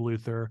ideas of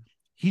Luther.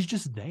 He's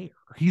just there.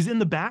 He's in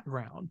the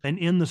background and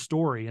in the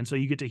story. And so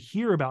you get to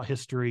hear about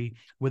history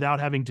without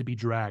having to be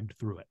dragged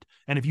through it.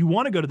 And if you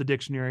want to go to the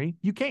dictionary,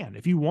 you can.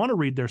 If you want to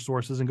read their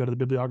sources and go to the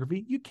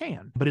bibliography, you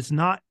can. But it's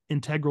not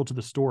integral to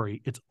the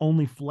story. It's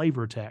only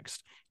flavor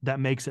text that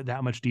makes it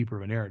that much deeper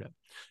of a narrative.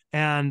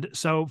 And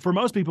so for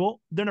most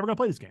people, they're never going to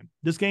play this game.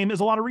 This game is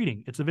a lot of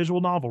reading. It's a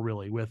visual novel,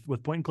 really, with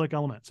point and click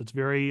elements. It's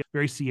very,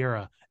 very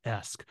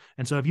Sierra-esque.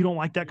 And so if you don't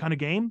like that kind of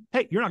game,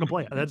 hey, you're not going to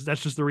play it.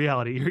 That's just the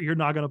reality. You're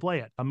not going to play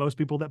it. Most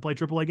people that play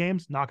AAA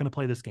games, not going to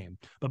play this game.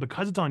 But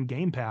because it's on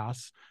Game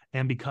Pass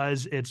and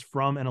because it's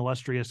from an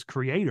illustrious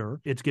creator,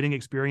 it's getting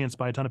experienced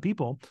by a ton of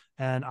people.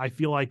 And I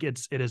feel like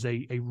it is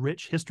a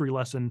rich history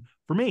lesson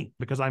for me,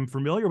 because I'm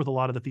familiar with a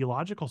lot of the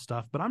theological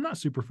stuff, but I'm not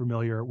super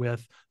familiar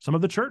with some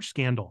of the church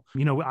scandal.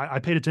 I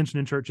paid attention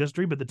in church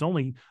history, but it's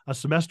only a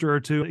semester or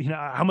two.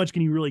 How much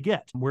can you really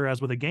get?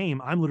 Whereas with a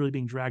game, I'm literally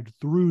being dragged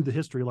through the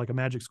history like a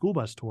Magic School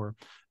Bus tour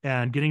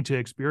and getting to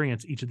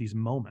experience each of these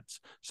moments.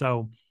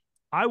 So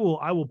I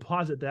will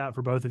posit that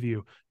for both of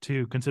you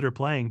to consider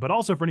playing, but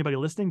also for anybody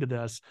listening to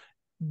this,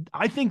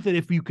 I think that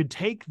if you could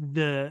take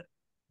the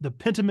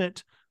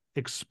Pentiment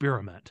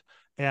experiment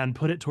and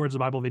put it towards a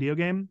Bible video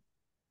game,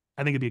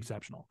 I think it'd be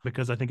exceptional,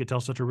 because I think it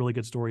tells such a really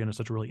good story in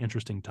such a really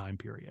interesting time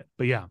period.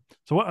 But yeah,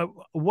 so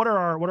what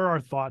are our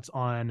thoughts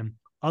on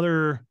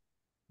other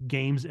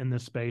games in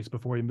this space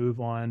before we move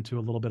on to a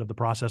little bit of the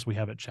process we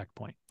have at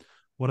Checkpoint?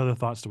 What other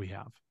thoughts do we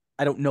have?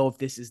 I don't know if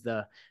this is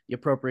the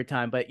appropriate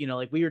time, but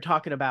like we were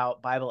talking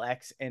about Bible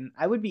X, and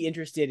I would be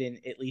interested in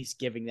at least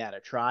giving that a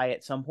try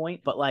at some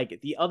point. But like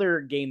the other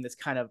game that's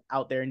kind of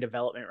out there in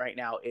development right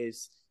now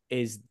is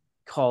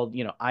called,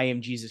 I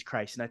Am Jesus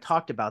Christ. And I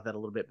talked about that a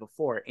little bit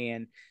before.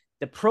 And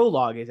the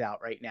prologue is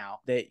out right now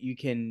that you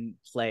can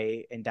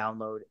play and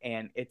download.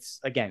 And it's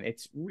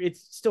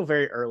still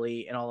very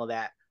early and all of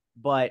that,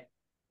 but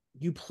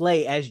you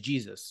play as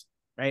Jesus,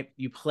 right?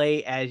 You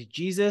play as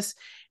Jesus.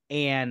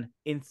 And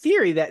in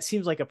theory, that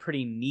seems like a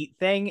pretty neat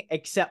thing,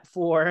 except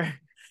for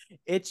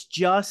it's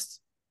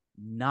just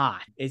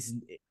not.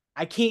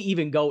 I can't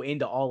even go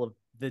into all of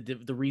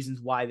the reasons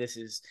why this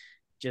is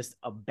just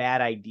a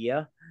bad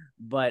idea,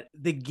 but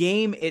the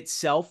game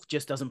itself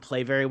just doesn't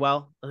play very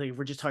well. Like, if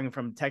we're just talking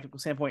from a technical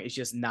standpoint, it's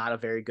just not a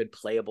very good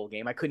playable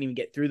game. I couldn't even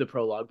get through the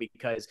prologue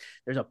because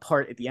there's a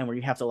part at the end where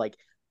you have to like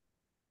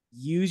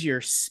use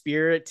your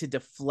spirit to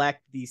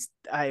deflect these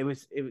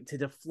to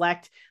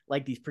deflect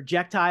like these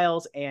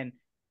projectiles, and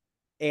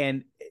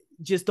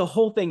just the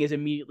whole thing is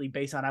immediately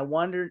based on I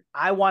want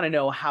to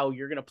know how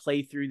you're going to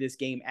play through this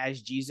game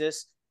as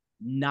Jesus,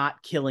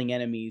 not killing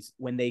enemies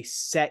when they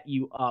set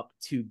you up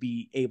to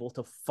be able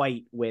to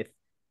fight with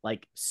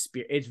like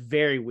spirit. It's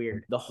very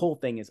weird. The whole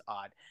thing is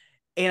odd.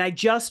 And I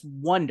just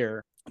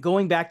wonder,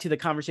 going back to the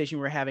conversation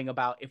we were having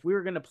about if we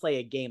were going to play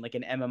a game like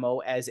an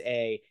MMO as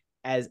a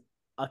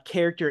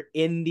character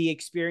in the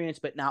experience,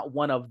 but not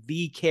one of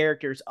the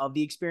characters of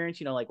the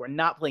experience, like we're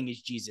not playing as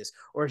Jesus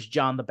or as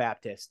John the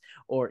Baptist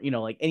or,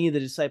 like any of the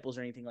disciples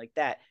or anything like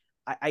that.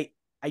 I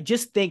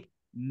just think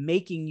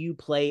making you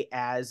play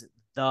as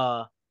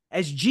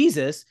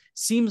Jesus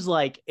seems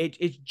like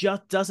it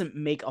just doesn't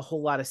make a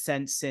whole lot of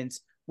sense,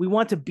 since we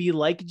want to be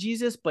like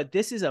Jesus, but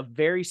this is a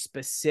very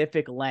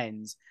specific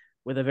lens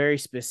with a very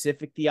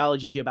specific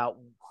theology about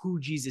who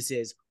Jesus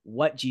is,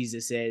 what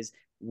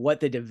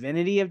the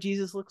divinity of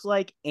Jesus looks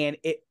like. And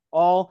it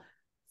all,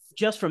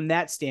 just from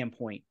that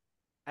standpoint,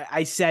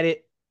 I said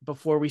it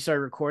before we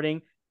started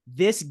recording,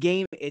 this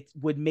game, it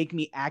would make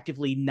me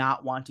actively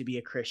not want to be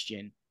a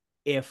Christian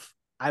if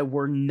I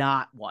were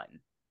not one.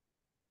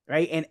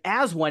 Right. And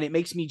as one, it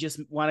makes me just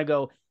want to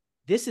go,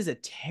 this is a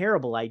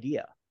terrible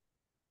idea.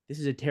 This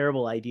is a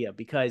terrible idea,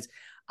 because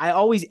I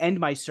always end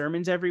my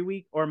sermons every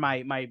week or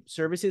my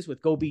services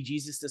with go be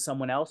Jesus to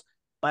someone else.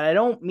 But I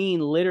don't mean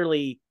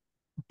literally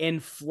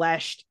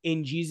enfleshed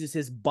in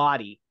Jesus's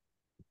body.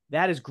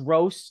 That is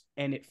gross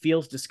and it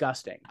feels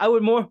disgusting. I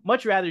would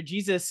much rather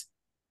Jesus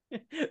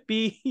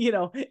be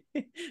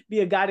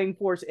a guiding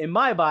force in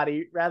my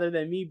body rather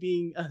than me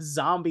being a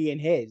zombie in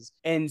his.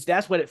 And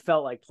that's what it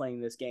felt like playing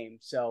this game.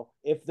 So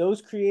if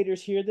those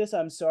creators hear this,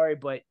 I'm sorry,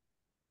 but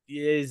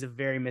it is a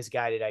very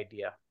misguided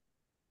idea.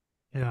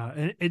 Yeah,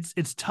 and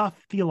it's tough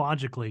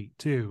theologically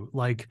too.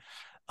 Like,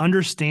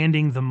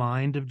 understanding the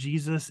mind of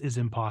Jesus is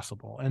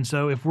impossible. And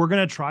so if we're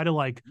going to try to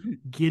like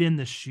get in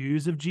the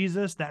shoes of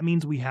Jesus, that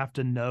means we have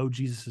to know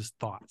Jesus's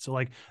thoughts. So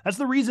like, that's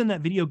the reason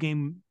that video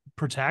game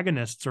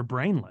protagonists are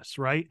brainless,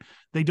 right?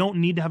 They don't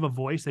need to have a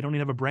voice. They don't need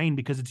to have a brain,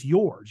 because it's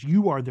yours.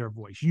 You are their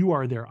voice. You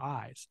are their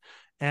eyes.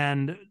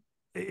 And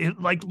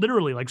like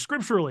literally, like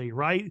scripturally,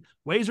 right?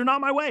 Ways are not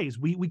my ways.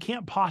 We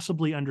can't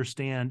possibly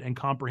understand and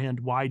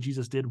comprehend why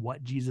Jesus did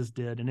what Jesus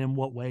did and in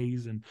what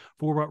ways and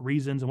for what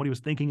reasons and what he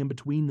was thinking in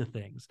between the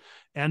things.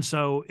 And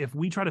so if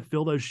we try to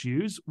fill those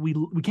shoes, we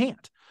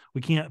can't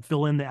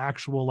fill in the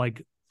actual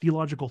like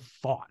theological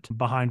thought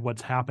behind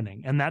what's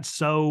happening. And that's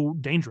so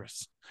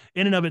dangerous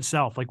in and of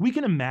itself. Like, we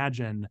can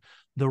imagine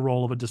the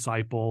role of a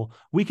disciple.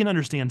 We can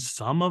understand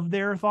some of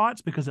their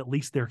thoughts because at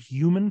least they're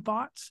human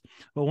thoughts.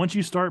 But once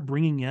you start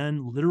bringing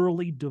in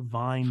literally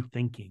divine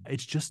thinking,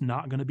 it's just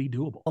not going to be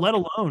doable, let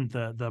alone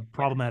the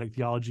problematic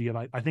theology of,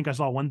 I think I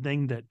saw one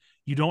thing that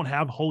you don't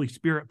have Holy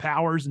Spirit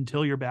powers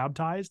until you're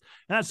baptized.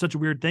 And that's such a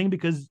weird thing,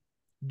 because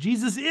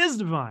Jesus is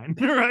divine,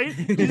 right?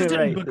 Jesus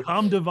didn't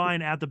become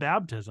divine at the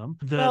baptism.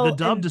 The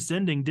dove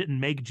descending didn't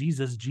make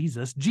Jesus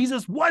Jesus.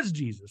 Jesus was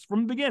Jesus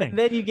from the beginning. And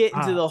then you get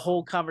into the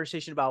whole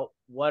conversation about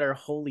what are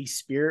Holy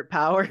Spirit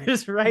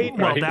powers, right?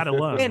 Well, that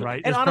alone,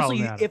 right? And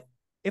honestly,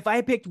 if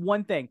I picked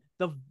one thing,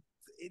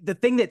 the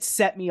thing that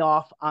set me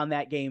off on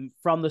that game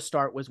from the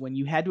start was when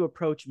you had to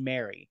approach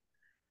Mary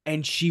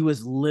and she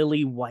was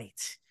lily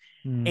white.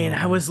 And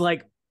I was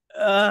like,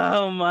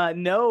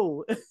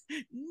 no,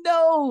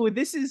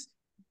 this is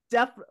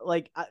definitely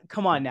like,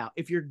 come on now.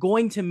 If you're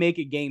going to make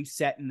a game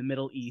set in the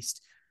Middle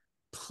East,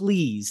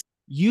 please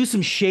use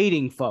some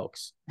shading,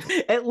 folks.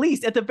 At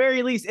the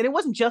very least. And it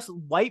wasn't just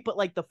white, but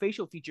like the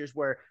facial features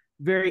were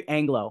very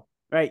Anglo,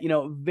 right?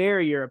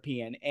 Very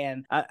European.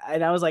 And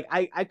I was like,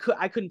 I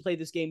couldn't play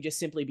this game just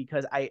simply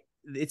because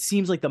it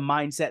seems like the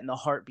mindset and the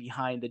heart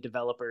behind the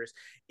developers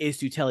is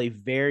to tell a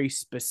very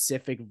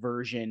specific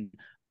version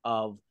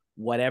of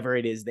whatever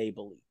it is they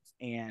believe.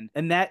 And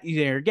that,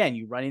 again,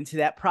 you run into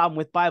that problem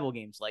with Bible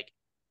games. Like,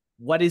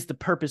 what is the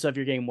purpose of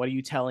your game? What are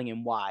you telling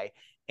and why?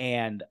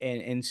 And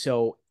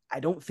so I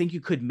don't think you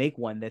could make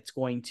one that's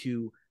going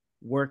to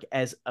work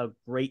as a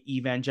great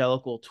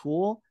evangelical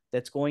tool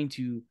that's going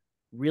to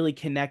really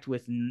connect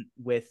with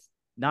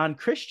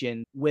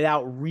non-Christian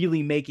without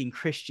really making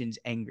Christians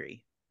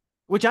angry,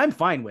 which I'm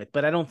fine with,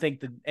 but I don't think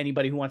that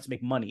anybody who wants to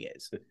make money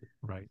is.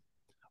 Right.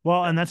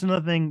 Well, and that's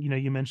another thing,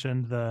 you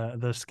mentioned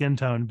the skin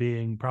tone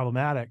being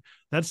problematic.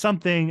 That's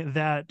something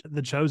that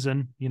The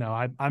Chosen,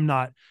 I'm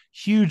not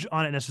huge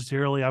on it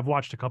necessarily. I've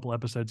watched a couple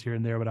episodes here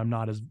and there, but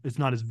it's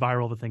not as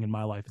viral of a thing in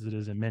my life as it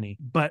is in many.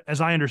 But as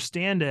I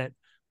understand it,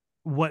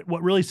 what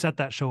really set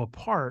that show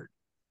apart,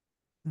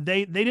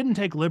 they didn't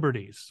take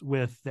liberties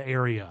with the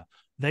area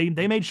They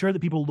made sure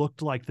that people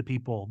looked like the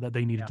people that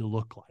they needed to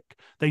look like.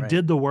 They Right.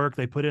 did the work,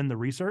 they put in the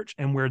research,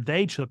 and where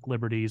they took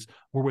liberties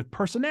were with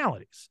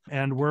personalities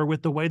and were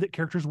with the way that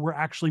characters were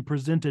actually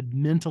presented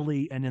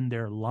mentally and in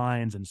their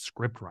lines and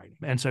script writing.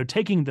 And so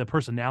taking the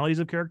personalities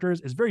of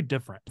characters is very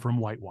different from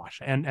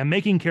whitewashing and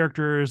making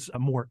characters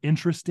more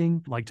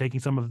interesting, like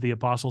taking some of the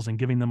apostles and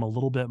giving them a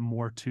little bit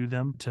more to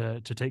them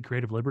to take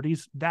creative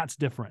liberties. That's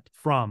different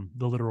from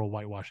the literal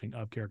whitewashing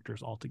of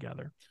characters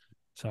altogether.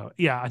 So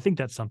yeah, I think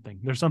that's something.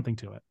 There's something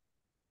to it.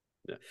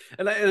 Yeah.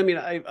 And I mean,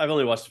 I've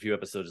only watched a few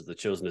episodes of The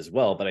Chosen as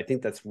well, but I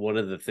think that's one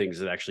of the things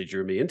that actually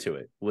drew me into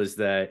it was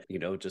that, you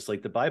know, just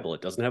like the Bible,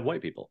 it doesn't have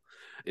white people.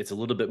 It's a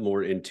little bit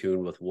more in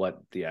tune with what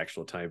the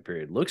actual time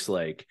period looks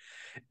like.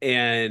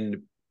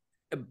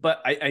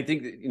 But I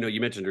think, you know,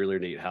 you mentioned earlier,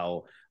 Nate,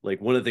 how like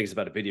one of the things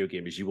about a video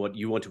game is you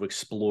want to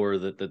explore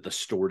the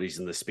stories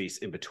and the space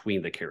in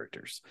between the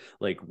characters.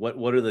 Like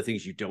what are the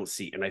things you don't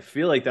see? And I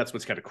feel like that's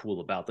what's kind of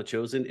cool about The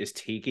Chosen is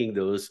taking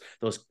those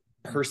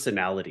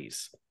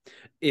personalities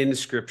in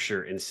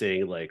scripture and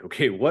saying like,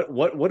 okay, what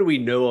do we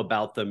know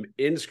about them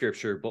in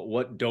scripture, but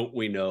what don't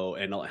we know,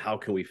 and how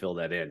can we fill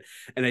that in?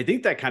 And I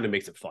think that kind of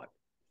makes it fun.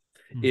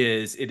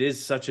 It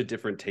is such a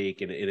different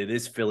take, and it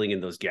is filling in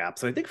those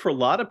gaps. And I think for a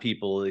lot of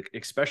people,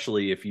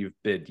 especially if you've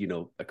been, you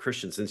know, a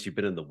Christian since you've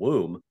been in the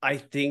womb, I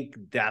think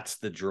that's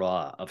the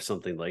draw of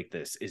something like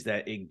this, is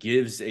that it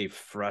gives a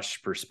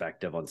fresh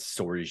perspective on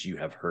stories you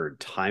have heard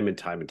time and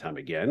time and time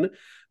again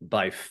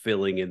by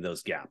filling in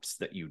those gaps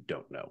that you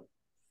don't know.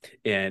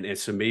 And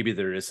so maybe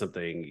there is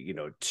something, you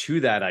know, to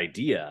that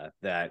idea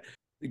that,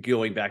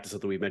 going back to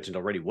something we mentioned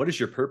already, what is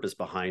your purpose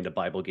behind a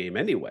Bible game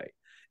anyway?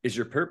 Is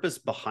your purpose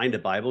behind a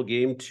Bible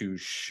game to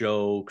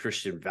show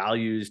Christian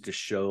values, to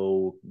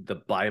show the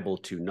Bible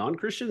to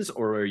non-Christians,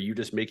 or are you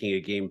just making a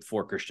game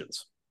for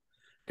Christians?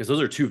 Because those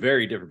are two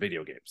very different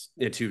video games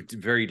and two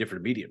very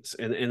different mediums.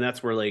 And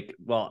that's where, like,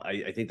 well,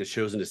 I think The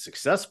Chosen is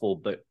successful,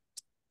 but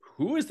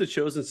who is The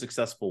Chosen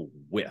successful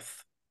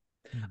with?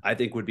 I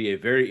think would be a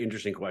very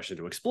interesting question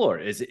to explore.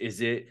 Is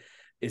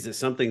it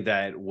something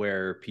that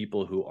where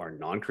people who are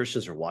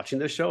non-Christians are watching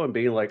this show and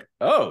being like,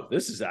 oh,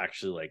 this is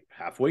actually like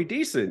halfway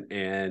decent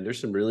and there's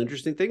some really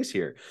interesting things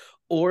here?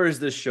 Or is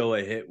this show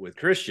a hit with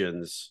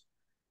Christians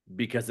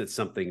because it's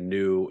something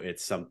new,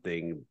 it's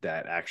something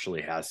that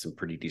actually has some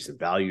pretty decent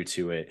value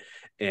to it,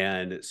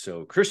 and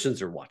so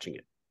Christians are watching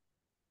it?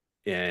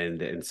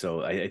 And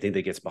so I think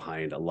that gets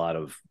behind a lot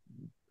of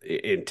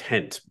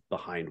intent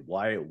behind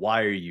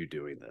why are you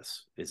doing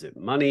this? Is it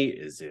money?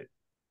 Is it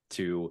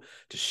to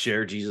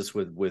share Jesus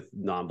with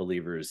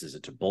non-believers? Is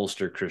it to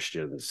bolster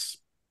Christians?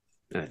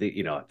 And I think,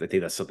 you know, I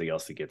think that's something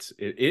else that gets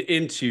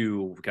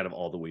into kind of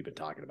all that we've been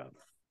talking about.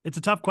 It's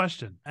a tough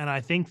question, and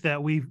I think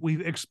that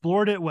we've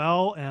explored it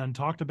well and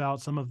talked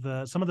about some of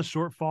the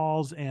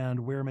shortfalls and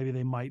where maybe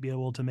they might be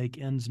able to make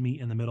ends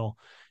meet in the middle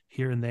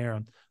here and there.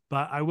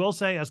 But I will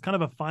say, as kind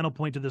of a final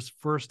point to this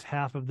first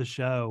half of the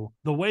show,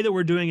 the way that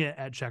we're doing it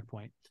at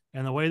Checkpoint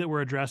and the way that we're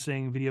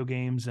addressing video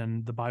games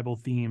and the Bible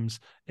themes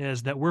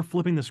is that we're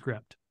flipping the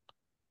script.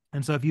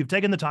 And so if you've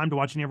taken the time to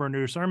watch any of our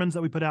new sermons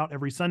that we put out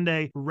every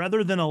Sunday,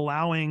 rather than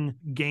allowing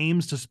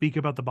games to speak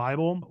about the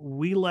Bible,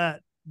 we let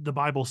the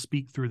Bible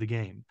speak through the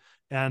game.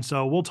 And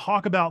so we'll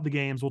talk about the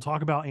games, we'll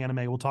talk about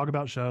anime, we'll talk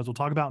about shows, we'll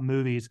talk about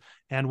movies,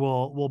 and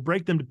we'll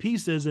break them to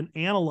pieces and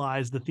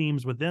analyze the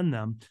themes within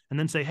them, and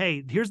then say,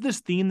 hey, here's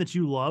this theme that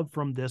you love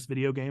from this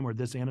video game or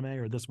this anime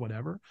or this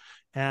whatever.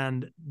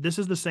 And this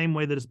is the same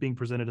way that it's being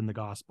presented in the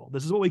gospel.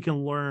 This is what we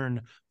can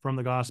learn from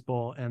the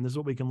gospel, and this is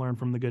what we can learn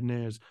from the good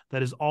news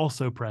that is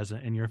also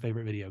present in your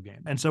favorite video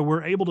game. And so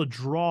we're able to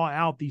draw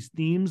out these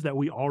themes that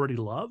we already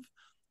love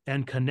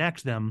and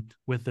connect them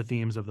with the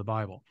themes of the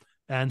Bible.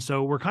 And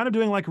so we're kind of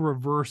doing like a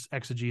reverse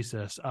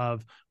exegesis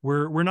of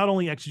we're not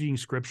only exegeting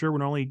scripture, we're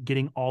not only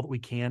getting all that we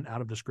can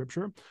out of the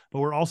scripture, but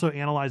we're also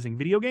analyzing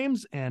video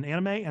games and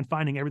anime and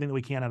finding everything that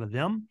we can out of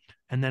them,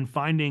 and then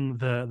finding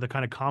the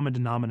kind of common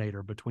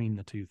denominator between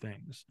the two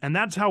things. And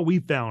that's how we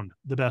found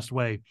the best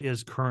way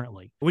is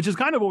currently, which is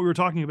kind of what we were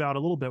talking about a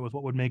little bit with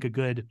what would make a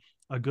good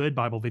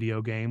Bible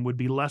video game would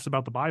be less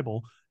about the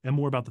Bible and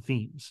more about the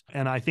themes.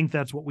 And I think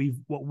that's what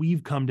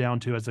we've come down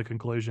to as a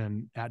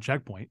conclusion at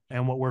Checkpoint.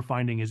 And what we're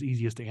finding is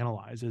easiest to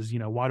analyze is, you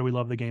know, why do we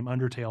love the game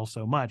Undertale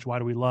so much? Why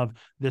do we love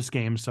this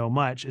game so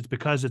much? It's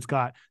because it's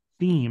got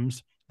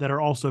themes that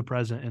are also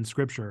present in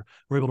scripture.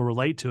 We're able to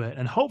relate to it.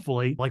 And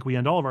hopefully, like we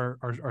end all of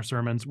our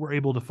sermons, we're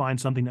able to find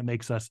something that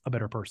makes us a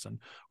better person.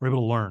 We're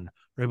able to learn.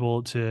 We're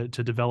able to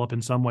develop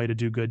in some way to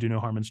do good, do no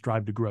harm, and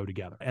strive to grow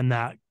together. And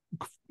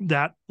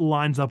that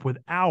lines up with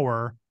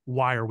our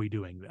why are we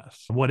doing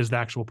this? What is the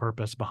actual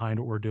purpose behind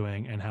what we're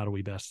doing, and how do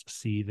we best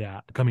see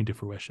that coming to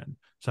fruition?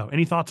 So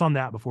any thoughts on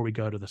that before we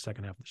go to the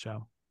second half of the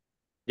show?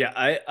 Yeah,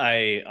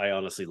 I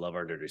honestly love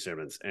our nerdy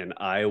sermons, and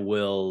I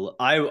will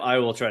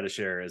try to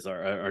share as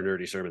our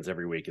nerdy sermons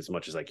every week as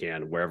much as I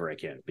can, wherever I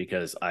can,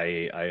 because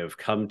I have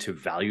come to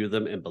value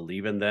them and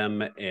believe in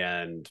them.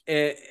 And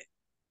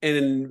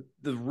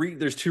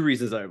there's two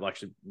reasons.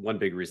 One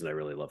big reason I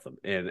really love them,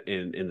 and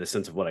in the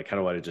sense of what I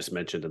kind of just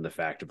mentioned, and the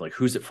fact of like,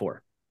 who's it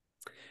for?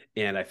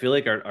 And I feel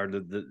like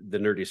the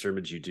nerdy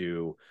sermons you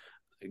do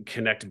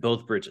connect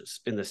both bridges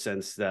in the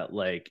sense that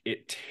like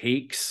it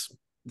takes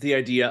the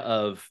idea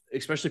of,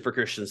 especially for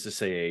Christians, to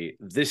say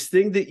this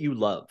thing that you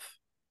love,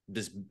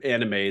 this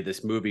anime,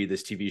 this movie,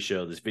 this TV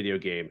show, this video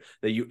game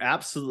that you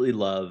absolutely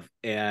love,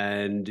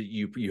 and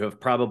you have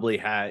probably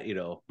had,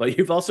 but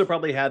you've also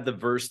probably had the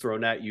verse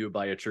thrown at you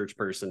by a church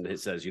person that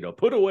says,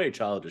 put away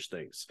childish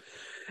things.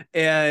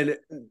 And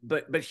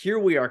but here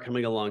we are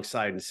coming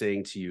alongside and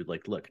saying to you,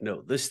 like, look,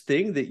 no, this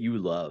thing that you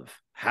love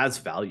has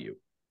value.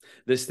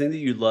 This thing that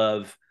you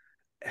love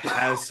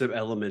has some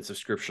elements of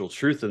scriptural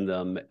truth in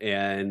them,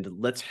 and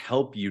let's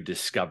help you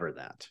discover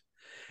that.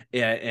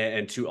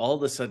 And to all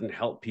of a sudden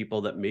help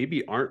people that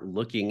maybe aren't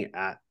looking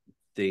at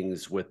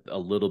things with a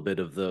little bit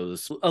of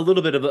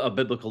a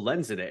biblical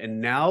lens in it. And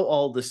now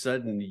all of a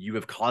sudden you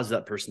have caused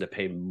that person to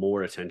pay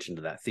more attention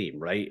to that theme,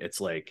 right?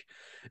 It's like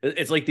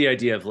the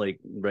idea of like,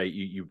 right,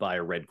 you buy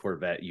a red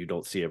Corvette, you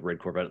don't see a red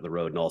Corvette on the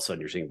road, and all of a sudden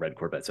you're seeing red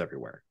Corvettes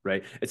everywhere,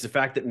 right? It's the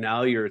fact that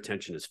now your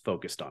attention is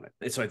focused on it.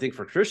 And so I think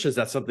for Christians,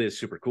 that's something that's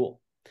super cool.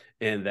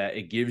 And that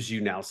it gives you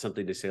now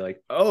something to say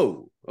like,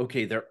 oh,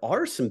 okay, there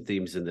are some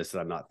themes in this that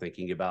I'm not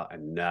thinking about.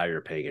 And now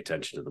you're paying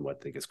attention to them, what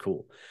I think is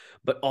cool.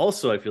 But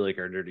also I feel like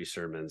our nerdy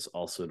sermons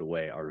also in a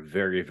way are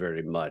very,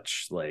 very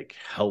much like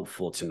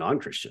helpful to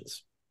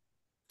non-Christians.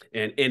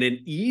 And in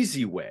an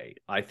easy way,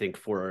 I think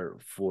for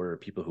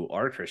people who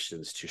are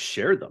Christians to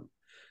share them,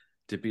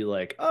 to be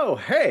like, oh,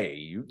 hey,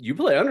 you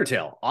play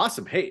Undertale.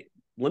 Awesome. Hey,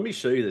 let me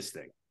show you this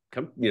thing.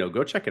 Come,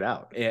 go check it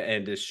out,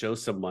 and to show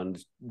someone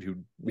who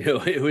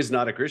who is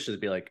not a Christian to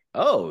be like,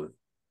 oh,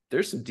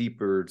 there's some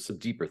deeper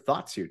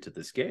thoughts here to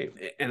this game.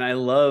 And I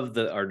love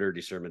that our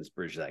nerdy sermons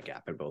bridge that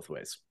gap in both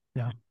ways.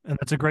 Yeah, and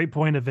that's a great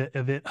point of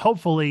it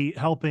hopefully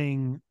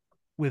helping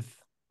with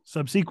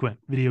subsequent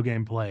video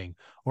game playing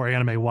or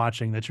anime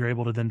watching, that you're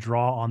able to then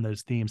draw on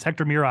those themes.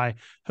 Hector Murai,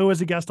 who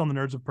is a guest on the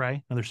Nerds of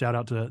Prey, another shout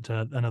out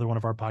to another one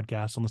of our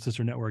podcasts on the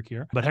sister network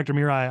here. But Hector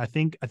Murai, I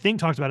think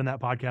talks about in that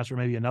podcast, or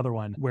maybe another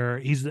one, where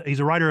he's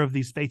a writer of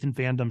these Faith and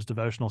Fandoms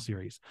devotional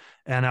series.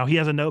 And now he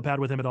has a notepad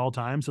with him at all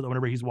times, so that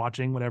whenever he's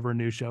watching whatever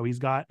new show he's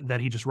got,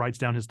 that he just writes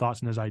down his thoughts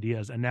and his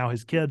ideas. And now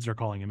his kids are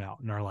calling him out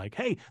and are like,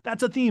 hey,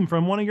 that's a theme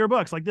from one of your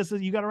books. Like, this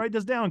is, you got to write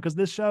this down because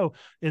this show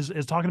is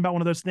talking about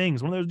one of those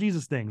things, one of those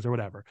Jesus things or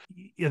whatever.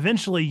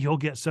 Eventually you'll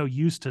get so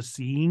used to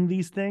seeing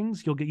these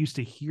things, you'll get used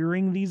to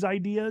hearing these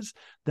ideas,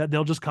 that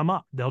they'll just come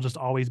up. They'll just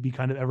always be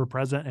kind of ever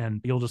present,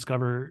 and you'll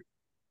discover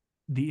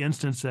the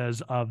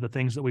instances of the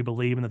things that we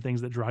believe and the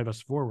things that drive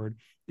us forward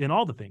in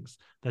all the things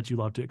that you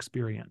love to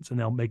experience, and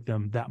they'll make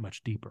them that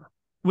much deeper.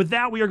 With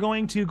that, we are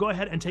going to go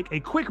ahead and take a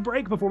quick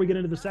break before we get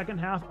into the second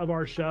half of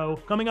our show.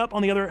 Coming up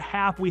on the other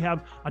half, we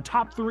have a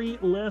top 3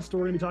 list.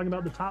 We're going to be talking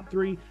about the top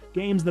 3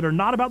 games that are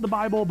not about the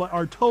Bible, but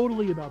are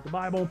totally about the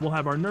Bible. We'll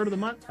have our Nerd of the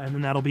Month, and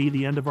then that'll be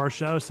the end of our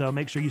show. So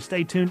make sure you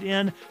stay tuned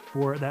in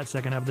for that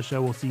second half of the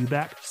show. We'll see you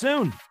back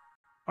soon.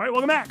 All right,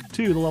 welcome back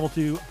to the Level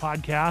 2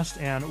 podcast,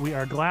 and we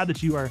are glad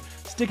that you are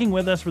sticking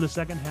with us for the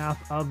second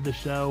half of the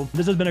show.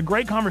 This has been a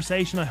great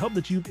conversation. I hope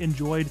that you've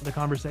enjoyed the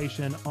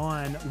conversation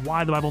on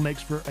why the Bible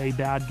makes for a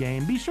bad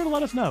game. Be sure to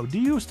let us know. Do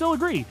you still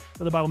agree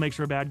that the Bible makes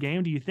for a bad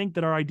game? Do you think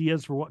that our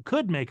ideas for what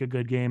could make a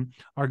good game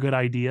are good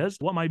ideas?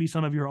 What might be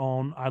some of your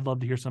own? I'd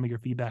love to hear some of your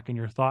feedback and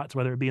your thoughts,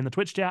 whether it be in the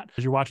Twitch chat,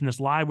 as you're watching this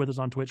live with us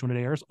on Twitch when it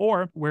airs,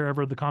 or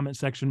wherever the comment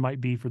section might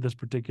be for this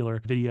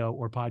particular video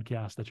or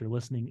podcast that you're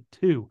listening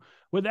to.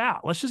 With that,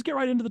 let's just get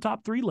right into the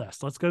top 3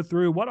 list. Let's go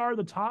through what are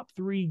the top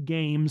 3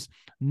 games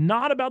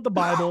not about the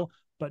Bible,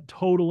 but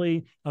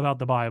totally about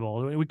the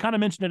Bible. We kind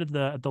of mentioned it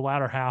at the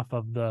latter half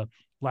of the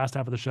last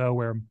half of the show,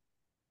 where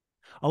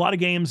a lot of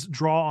games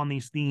draw on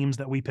these themes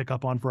that we pick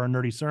up on for our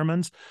nerdy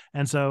sermons.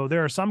 And so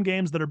there are some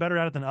games that are better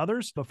at it than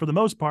others, but for the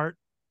most part,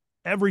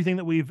 everything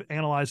that we've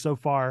analyzed so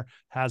far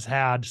has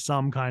had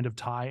some kind of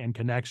tie and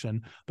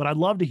connection. But I'd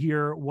love to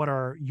hear what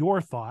are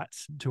your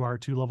thoughts to our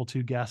 2 level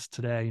 2 guests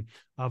today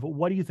of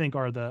what do you think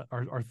are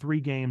are 3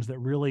 games that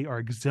really are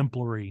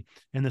exemplary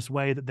in this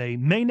way, that they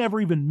may never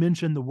even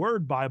mention the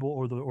word Bible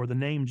or the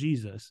name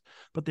Jesus,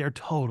 but they're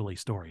totally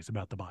stories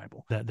about the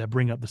Bible that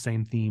bring up the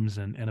same themes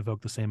and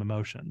evoke the same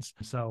emotions.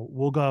 So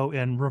we'll go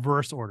in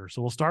reverse order.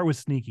 So we'll start with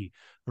Sneaky,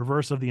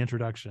 reverse of the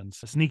introductions.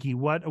 Sneaky,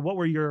 what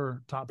were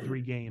your top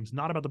 3 games,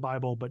 not about the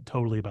Bible, but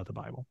totally about the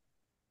Bible?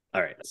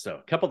 All right. So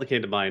a couple that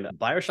came to mind: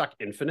 BioShock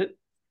Infinite,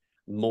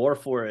 more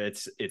for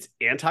its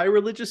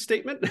anti-religious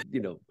statement,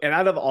 and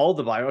out of all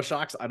the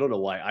BioShocks, I don't know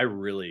why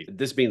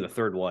this being the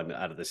third one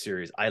out of the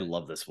series, I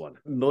love this one,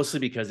 mostly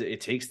because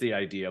it takes the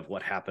idea of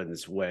what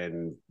happens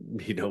when,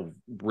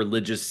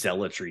 religious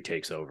zealotry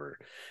takes over,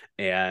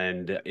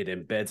 and it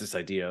embeds this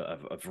idea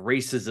of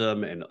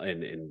racism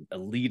and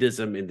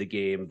elitism in the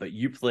game. But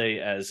you play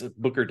as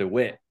Booker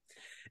DeWitt,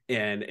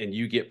 and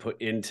you get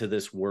put into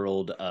this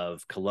world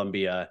of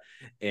Columbia,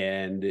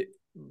 and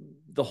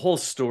the whole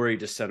story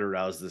just centered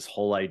around this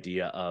whole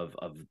idea of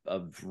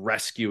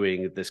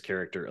rescuing this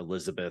character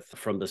Elizabeth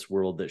from this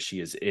world that she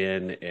is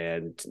in,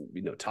 and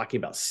talking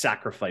about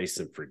sacrifice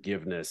and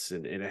forgiveness,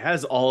 and it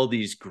has all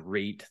these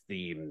great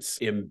themes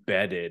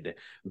embedded.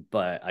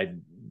 But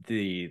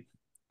the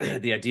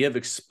idea of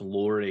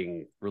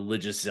exploring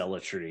religious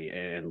zealotry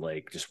and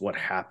like just what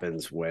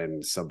happens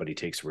when somebody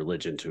takes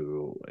religion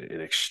to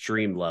an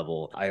extreme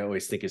level, I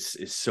always think is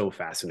so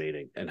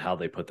fascinating, and how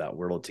they put that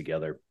world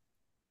together.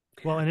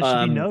 Well, and it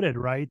should be noted,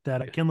 right,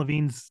 that Ken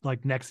Levine's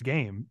like next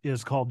game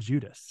is called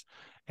Judas,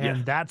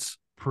 and that's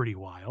pretty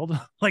wild.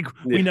 Like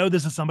we know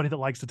this is somebody that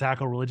likes to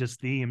tackle religious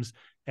themes,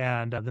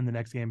 and then the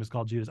next game is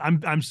called Judas.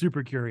 I'm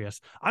super curious.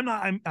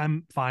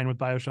 I'm fine with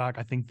BioShock.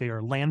 I think they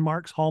are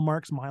landmarks,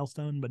 hallmarks,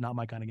 milestone, but not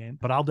my kind of game.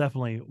 But I'll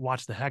definitely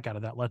watch the heck out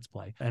of that Let's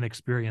Play and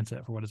experience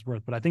it for what it's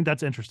worth. But I think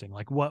that's interesting.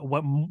 Like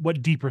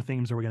what deeper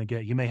themes are we going to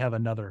get? You may have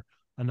another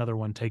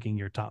one taking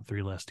your top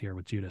 3 list here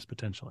with Judas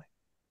potentially.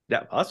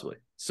 Yeah, possibly.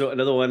 So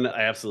another one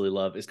I absolutely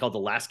love is called The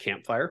Last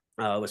Campfire.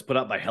 It was put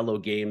out by Hello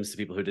Games, the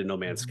people who did No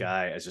Man's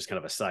Sky, as just kind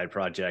of a side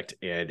project,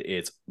 and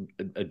it's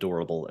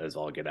adorable as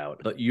all get out.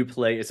 But you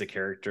play as a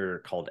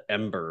character called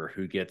Ember,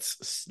 who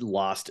gets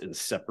lost and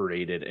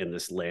separated in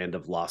this land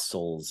of lost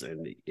souls,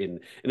 and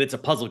it's a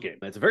puzzle game.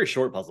 It's a very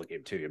short puzzle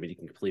game too. I mean, you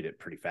can complete it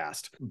pretty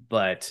fast,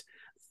 but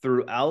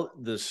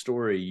throughout the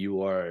story,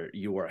 you are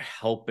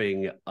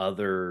helping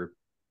other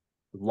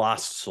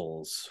lost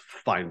souls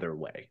find their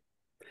way.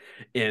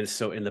 And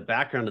so in the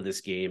background of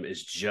this game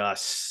is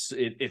just,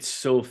 it's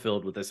so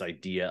filled with this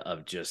idea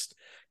of just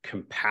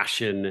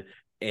compassion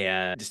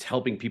and just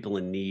helping people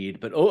in need.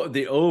 But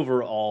the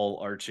overall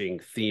arching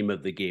theme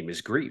of the game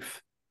is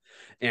grief.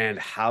 And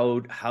how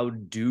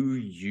do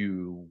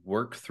you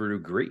work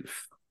through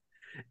grief?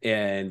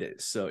 And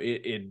so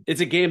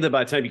it's a game that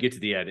by the time you get to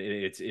the end,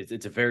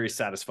 it's a very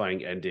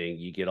satisfying ending.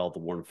 You get all the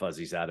warm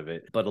fuzzies out of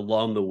it. But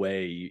along the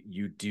way,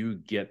 you do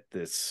get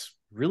this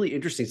really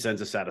interesting sense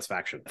of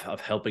satisfaction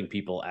of helping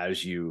people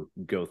as you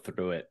go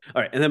through it.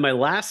 All right. And then my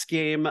last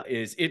game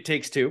is It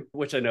Takes Two,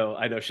 which I know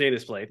Shane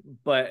has played.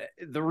 But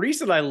the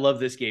reason I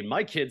love this game,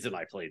 my kids and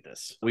I played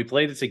this. We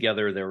played it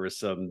together. There were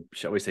some,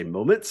 shall we say,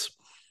 moments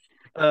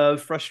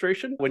of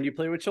frustration when you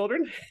play with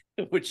children,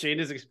 which Shane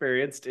has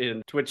experienced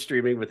in Twitch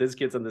streaming with his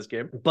kids on this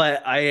game.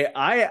 But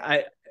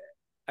I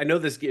know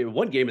this game,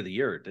 one game of the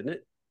year, didn't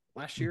it?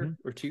 Last year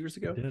or 2 years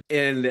ago.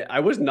 And I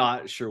was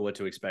not sure what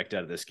to expect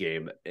out of this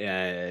game.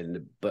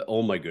 But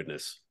oh my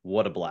goodness,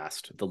 what a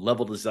blast. The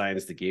level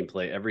designs, the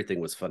gameplay,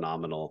 everything was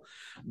phenomenal.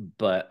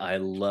 But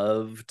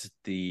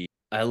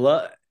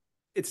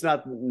it's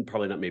not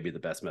probably not maybe the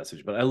best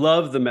message, but I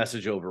love the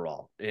message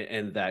overall.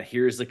 And that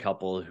here's a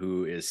couple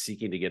who is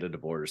seeking to get a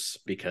divorce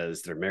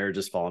because their marriage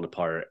has fallen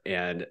apart.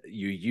 And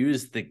you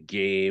use the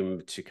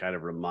game to kind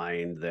of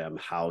remind them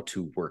how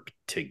to work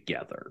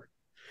together.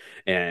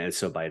 And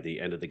so by the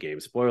end of the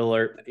game, spoiler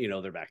alert,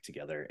 they're back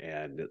together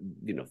and,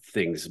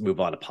 things move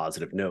on a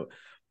positive note.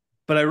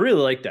 But I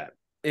really like that.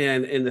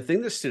 And the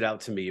thing that stood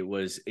out to me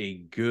was a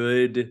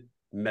good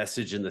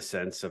message in the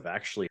sense of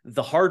actually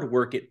the hard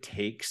work it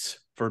takes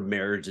for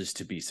marriages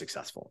to be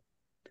successful.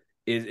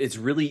 It's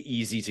really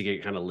easy to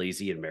get kind of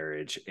lazy in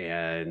marriage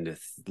and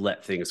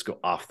let things go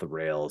off the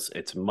rails.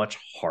 It's much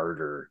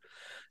harder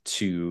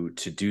to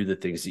do the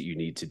things that you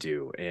need to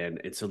do,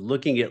 and so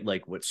looking at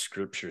like what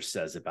scripture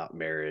says about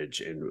marriage,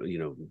 and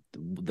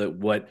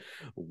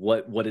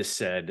what is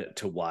said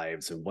to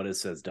wives and what it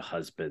says to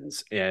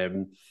husbands,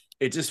 and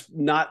it just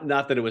not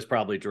that it was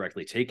probably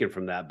directly taken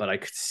from that, but I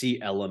could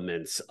see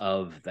elements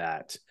of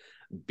that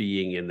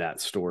being in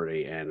that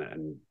story,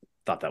 and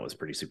thought that was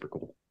pretty super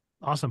cool.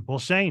 Awesome. Well,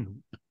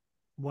 Shane,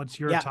 what's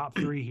your top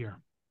 3 here?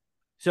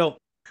 So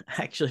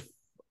actually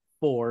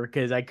 4,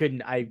 because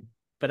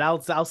but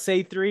I'll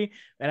say 3,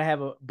 and I have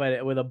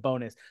but with a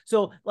bonus.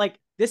 So like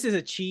this is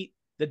a cheat.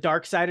 The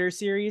Darksiders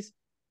series,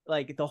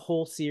 like the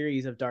whole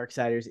series of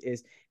Darksiders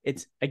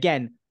it's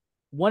again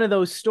one of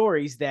those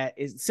stories that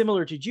is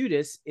similar to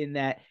Judas in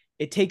that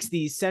it takes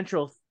these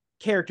central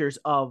characters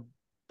of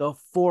the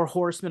 4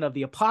 horsemen of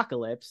the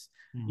apocalypse,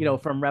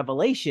 from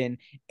Revelation,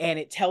 and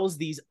it tells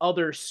these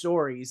other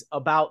stories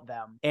about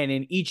them. And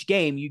in each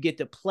game, you get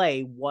to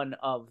play one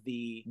of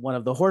the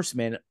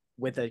horsemen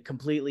with a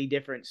completely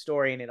different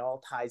story, and it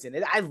all ties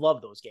in. I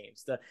love those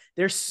games.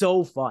 They're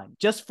so fun,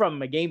 just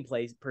from a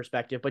gameplay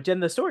perspective, but then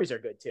the stories are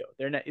good too.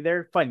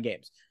 They're fun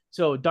games.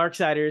 So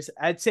Darksiders,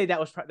 I'd say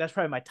that's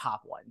probably my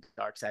top one,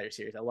 Darksiders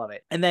series. I love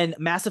it. And then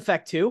Mass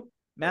Effect 2.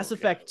 Mass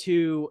Effect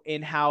 2,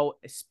 in how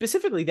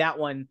specifically that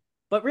one,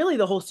 but really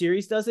the whole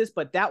series does this,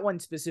 but that one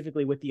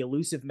specifically with the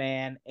elusive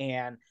man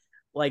and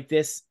like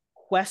this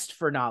quest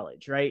for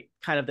knowledge, right?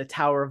 Kind of the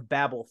Tower of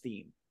Babel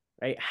theme.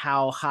 Right?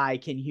 How high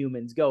can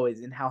humans go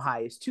and how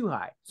high is too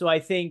high. So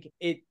I think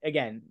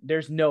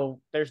there's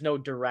no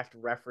direct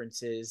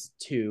references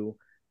to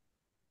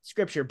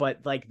scripture, but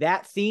like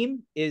that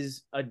theme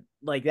is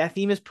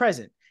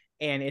present,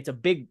 and it's a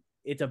big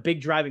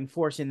driving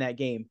force in that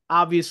game.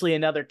 Obviously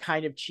another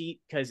kind of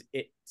cheat because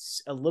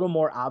it's a little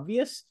more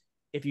obvious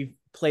if you've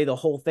play the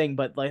whole thing,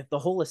 but like the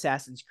whole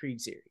Assassin's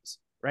Creed series,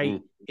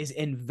 right, is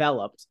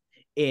enveloped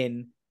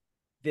in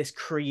this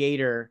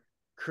creation,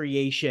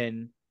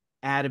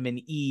 Adam and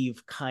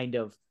Eve kind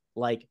of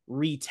like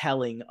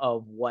retelling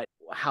of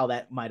how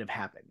that might have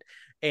happened.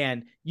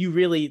 And you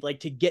really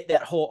like to get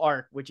that whole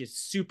arc, which is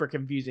super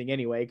confusing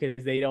anyway,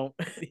 because they don't,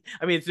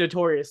 I mean, it's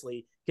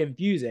notoriously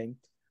confusing.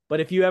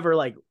 But if you ever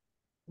like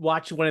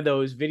watch one of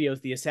those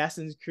videos, the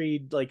Assassin's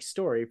Creed like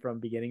story from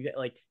beginning to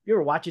like, if you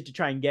ever watch it to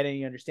try and get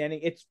any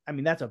understanding, I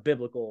mean, that's a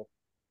biblical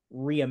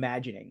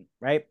reimagining,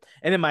 right?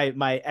 And then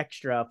my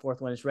extra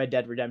fourth one is Red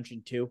Dead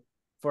Redemption 2,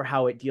 for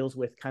how it deals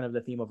with kind of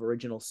the theme of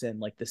original sin,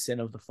 like the sin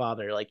of the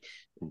father, like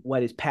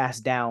what is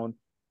passed down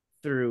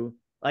through.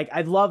 Like,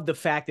 I love the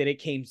fact that it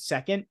came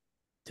second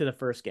to the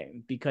first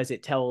game, because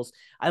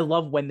I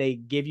love when they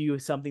give you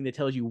something that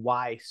tells you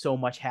why so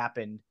much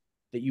happened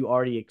that you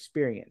already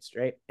experienced,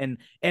 right? And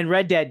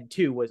Red Dead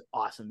 2 was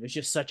awesome. It was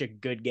just such a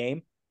good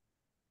game,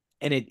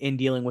 and in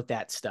dealing with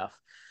that stuff.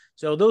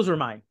 So those were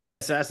mine.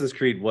 Assassin's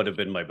Creed would have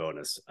been my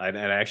bonus. I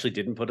actually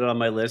didn't put it on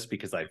my list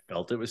because I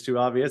felt it was too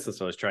obvious, and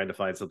so I was trying to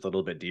find something a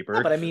little bit deeper.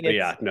 Yeah, but I mean,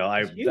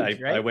 I huge,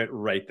 right? I went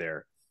right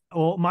there.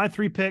 Well, my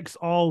 3 picks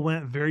all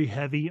went very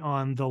heavy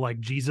on the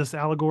like Jesus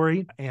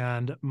allegory,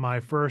 and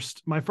my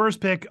first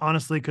pick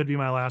honestly could be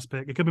my last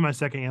pick. It could be my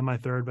second and my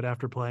third, but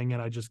after playing it,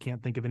 I just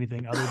can't think of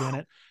anything other than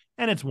it.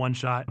 And it's one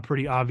shot,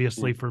 pretty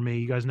obviously for me.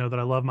 You guys know that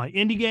I love my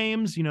indie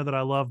games. You know that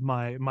I love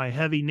my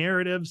heavy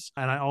narratives,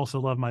 and I also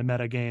love my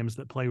meta games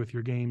that play with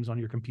your games on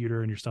your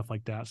computer and your stuff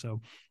like that. So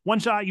one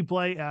shot, you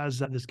play as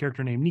this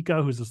character named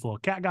Nico, who's this little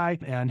cat guy,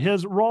 and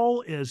his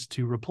role is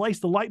to replace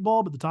the light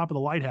bulb at the top of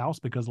the lighthouse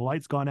because the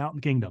light's gone out in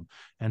the kingdom.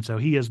 And so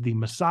he is the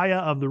Messiah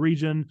of the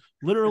region,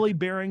 literally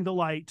bearing the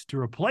light to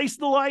replace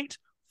the light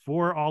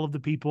for all of the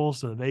people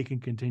so they can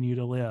continue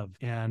to live.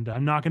 And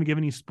I'm not going to give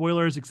any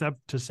spoilers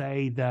except to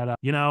say that,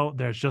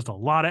 there's just a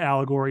lot of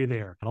allegory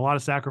there, and a lot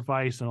of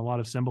sacrifice and a lot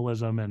of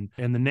symbolism, and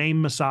in the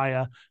name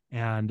Messiah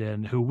and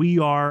in who we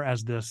are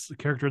as this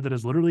character that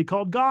is literally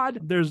called God.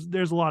 There's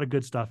a lot of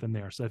good stuff in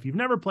there. So if you've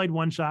never played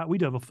One Shot, we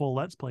do have a full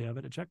Let's Play of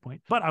it at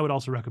Checkpoint, but I would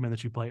also recommend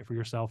that you play it for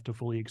yourself to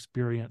fully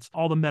experience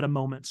all the meta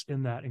moments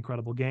in that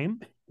incredible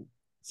game.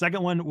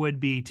 Second one would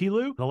be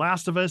Tilu. The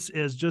Last of Us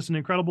is just an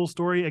incredible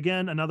story.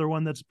 Again, another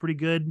one that's pretty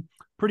good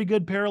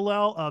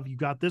parallel of, you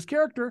got this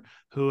character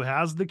who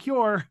has the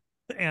cure,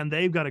 and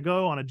they've got to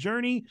go on a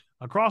journey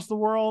across the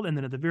world, and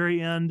then at the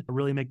very end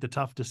really make the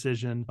tough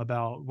decision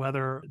about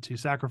whether to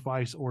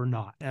sacrifice or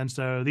not. And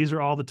so these are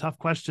all the tough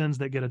questions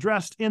that get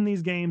addressed in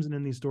these games and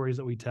in these stories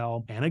that we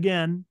tell. And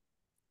again,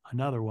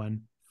 another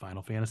one,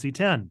 Final Fantasy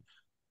X.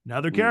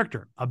 Another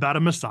character about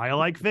a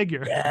Messiah-like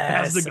figure.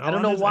 Yes. I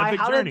don't know why.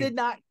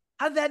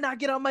 How did that not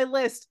get on my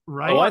list?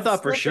 Right. Oh, I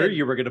thought for sure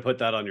you were going to put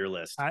that on your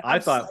list.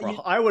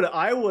 I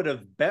would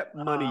have bet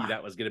money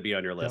that was going to be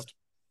on your list.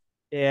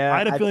 Yeah, I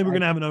had a feeling we were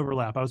going to have an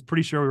overlap. I was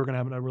pretty sure we were going to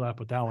have an overlap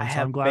with that one.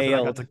 So I'm glad that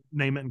I got to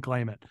name it and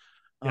claim it.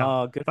 Yeah.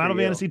 Oh, good. Final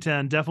Fantasy X,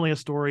 definitely a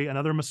story,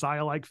 another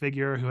Messiah-like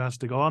figure who has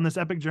to go on this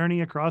epic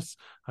journey across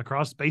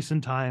space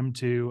and time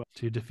to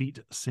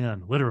defeat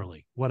sin.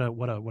 Literally, what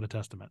a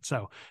testament.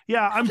 So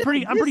yeah, I'm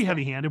pretty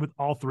heavy-handed with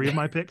all 3 of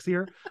my picks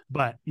here,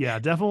 but yeah,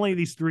 definitely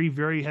these 3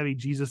 very heavy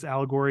Jesus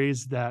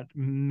allegories that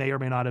may or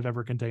may not have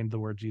ever contained the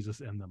word Jesus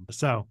in them.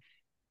 So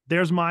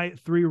there's my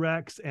 3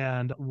 recs,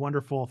 and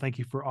wonderful. Thank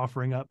you for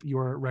offering up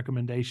your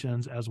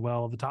recommendations as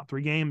well. The top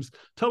 3 games,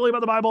 totally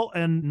about the Bible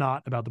and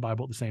not about the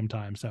Bible at the same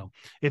time. So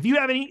if you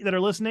have any that are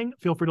listening,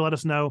 feel free to let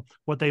us know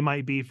what they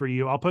might be for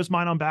you. I'll post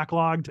mine on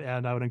Backlogged,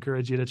 and I would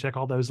encourage you to check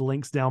all those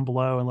links down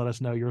below and let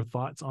us know your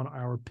thoughts on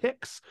our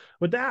picks.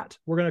 With that,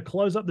 we're going to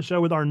close up the show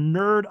with our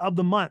Nerd of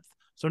the Month.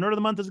 So Nerd of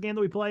the Month is a game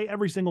that we play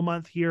every single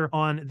month here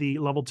on the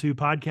Level 2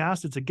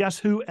 podcast. It's a Guess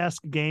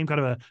Who-esque game, kind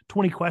of a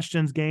 20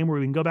 questions game where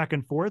we can go back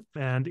and forth,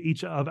 and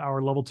each of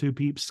our Level 2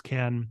 peeps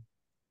can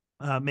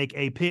make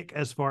a pick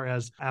as far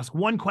as ask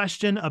one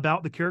question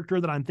about the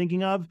character that I'm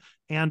thinking of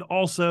and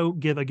also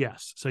give a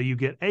guess. So you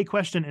get a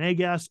question and a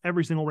guess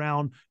every single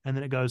round, and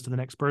then it goes to the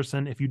next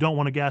person. If you don't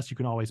want to guess, you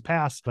can always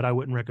pass, but I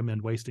wouldn't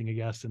recommend wasting a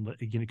guess, and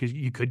because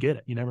you could get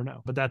it. You never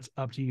know, but that's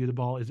up to you. The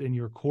ball is in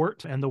your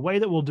court. And the way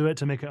that we'll do it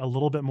to make it a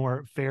little bit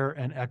more fair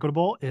and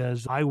equitable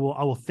is I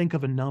will think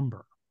of a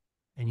number,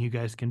 and you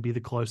guys can be the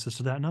closest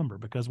to that number,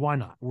 because why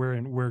not?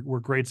 We're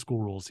grade school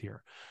rules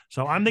here.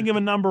 So I'm thinking of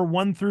a number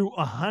 1 through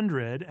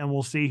 100, and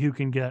we'll see who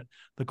can get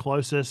the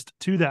closest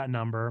to that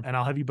number. And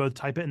I'll have you both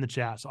type it in the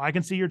chat. So I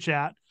can see your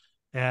chat,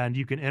 and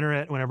you can enter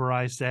it whenever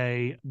I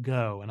say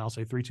go, and I'll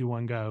say 3, 2,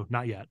 1, go.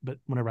 Not yet, but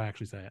whenever I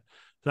actually say it.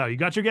 So you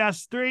got your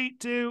guess. 3,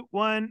 2,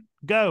 1,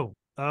 go.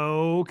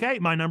 Okay,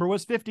 my number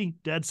was 50,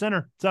 dead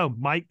center. So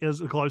Mike is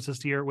the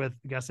closest here with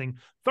guessing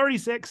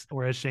 36,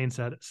 or as Shane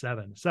said,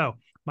 7. So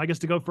Mike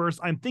gets to go first.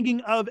 I'm thinking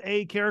of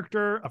a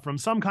character from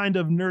some kind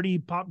of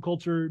nerdy pop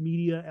culture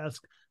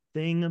media-esque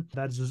thing.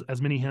 That's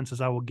as many hints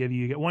as I will give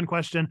you. You get one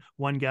question,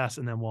 one guess,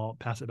 and then we'll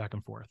pass it back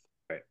and forth.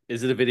 Right.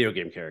 Is it a video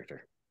game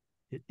character?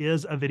 It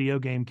is a video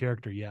game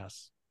character,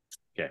 yes.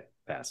 Okay,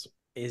 pass.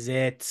 Is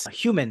it a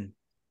human?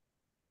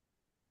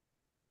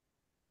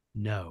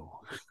 No.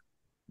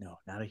 No,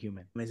 not a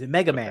human. Is it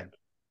Mega Man?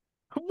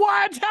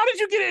 What? How did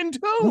you get in two?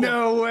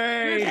 No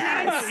way.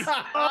 Yes.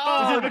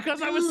 Oh, Is it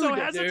because I was so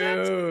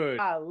hesitant? Dude.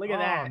 Look at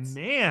that. Oh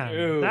man,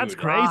 Dude. that's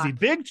crazy. Ah.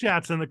 Big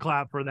chats in the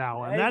clap for that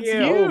one. Thank That's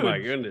you. huge. Oh my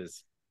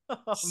goodness.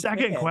 Oh,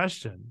 Second man.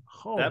 question.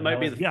 Holy That might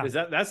be hell.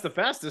 that's the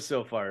fastest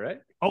so far, right?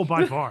 Oh,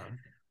 by far.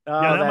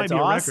 Oh, Yeah, that might that's be a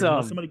record unless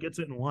awesome. somebody gets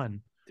it in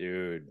one.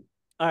 Dude.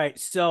 All right,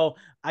 so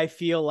I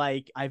feel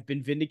like I've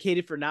been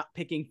vindicated for not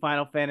picking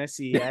Final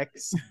Fantasy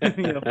X,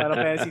 Final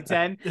Fantasy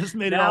X. This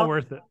made it all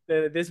worth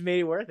it. This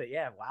made it worth it.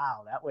 Yeah,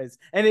 wow, that was.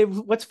 And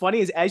what's funny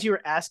is as you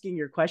were asking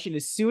your question,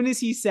 as soon as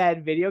he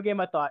said video game,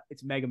 I thought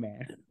it's Mega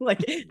Man.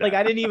 like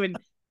I didn't even.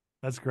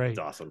 That's great. It's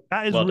awesome.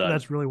 That is well done.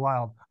 That's really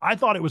wild. I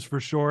thought it was for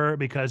sure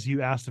because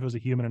you asked if it was a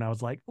human, and I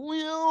was like,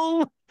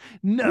 well,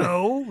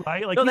 no,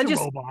 right? Like No, he's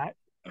a robot.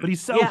 But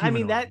he's so yeah. I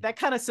mean humanoid. that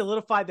kind of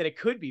solidified that it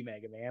could be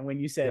Mega Man when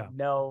you said Yeah.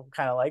 no,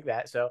 kind of like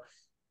that. So,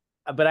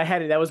 but I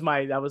had it. I was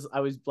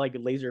like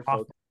laser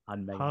focused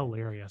on Mega Man.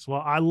 Hilarious.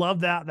 Well, I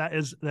love that. That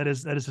is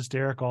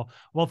hysterical.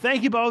 Well,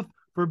 thank you both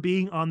for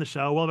being on the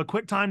show. We'll have a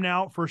quick time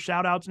now for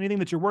shout outs, anything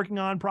that you're working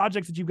on,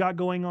 projects that you've got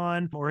going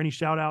on, or any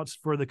shout outs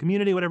for the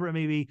community, whatever it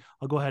may be.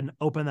 I'll go ahead and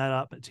open that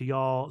up to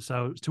y'all.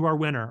 So to our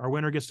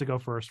winner gets to go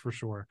first for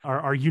sure.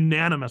 Our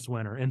unanimous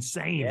winner.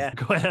 Insane. Yeah.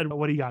 Go ahead.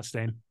 What do you got,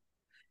 Stain?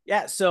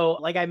 Yeah, so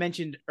like I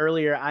mentioned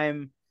earlier,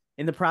 I'm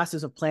in the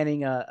process of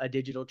planning a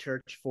digital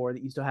church for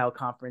the East Ohio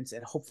Conference,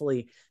 and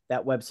hopefully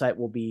that website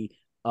will be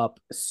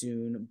up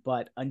soon.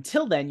 But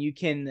until then, you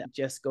can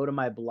just go to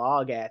my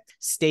blog at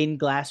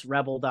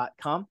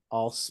stainedglassrebel.com,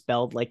 all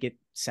spelled like it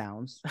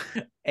sounds,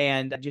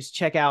 and just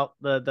check out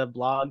the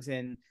blogs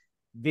and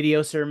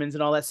video sermons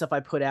and all that stuff I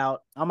put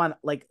out. I'm on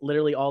like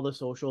literally all the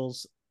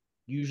socials,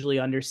 usually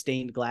under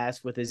Stained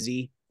Glass with a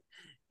Z.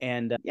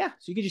 And yeah,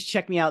 so you can just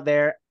check me out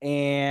there.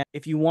 And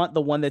if you want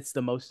the one that's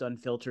the most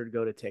unfiltered,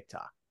 go to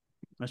TikTok.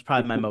 That's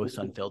probably my most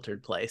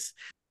unfiltered place.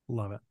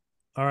 Love it.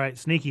 All right,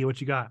 Sneaky, what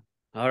you got?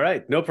 All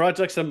right. No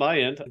projects on my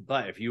end.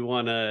 But if you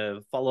want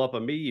to follow up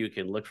on me, you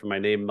can look for my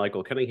name,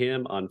 Michael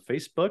Cunningham, on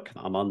Facebook.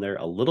 I'm on there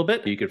a little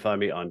bit. You can find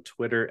me on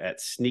Twitter at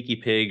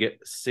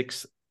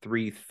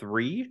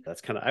SneakyPig633.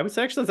 That's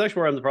actually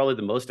where I'm probably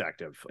the most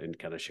active in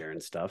kind of sharing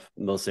stuff.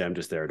 Mostly I'm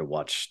just there to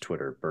watch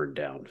Twitter burn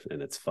down, and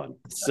it's fun.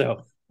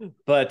 So,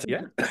 but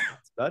yeah,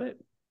 that's about it.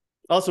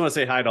 Also want to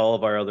say hi to all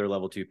of our other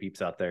level 2 peeps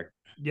out there.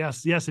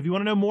 Yes. If you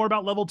want to know more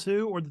about level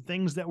 2 or the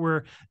things that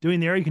we're doing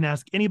there, you can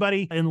ask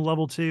anybody in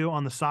level 2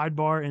 on the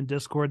sidebar in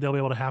Discord. They'll be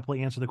able to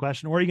happily answer the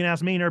question, or you can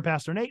ask me, Nerd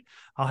Pastor Nate.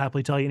 I'll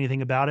happily tell you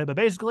anything about it. But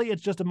basically,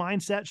 it's just a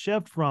mindset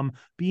shift from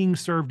being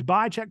served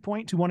by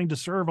Checkpoint to wanting to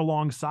serve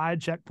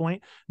alongside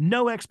Checkpoint.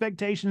 No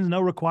expectations,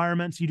 no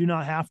requirements. You do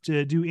not have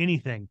to do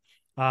anything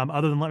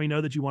other than let me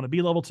know that you want to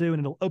be level 2, and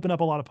it'll open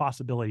up a lot of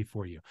possibility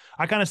for you.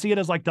 I kind of see it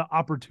as like the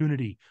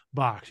opportunity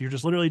box. You're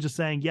just literally just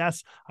saying,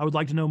 yes, I would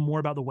like to know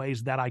more about the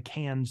ways that I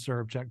can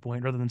serve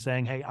Checkpoint, rather than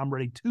saying, hey, I'm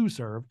ready to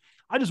serve.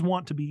 I just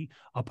want to be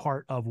a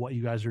part of what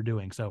you guys are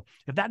doing. So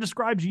if that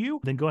describes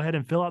you, then go ahead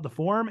and fill out the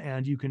form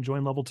and you can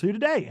join level 2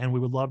 today. And we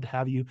would love to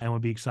have you and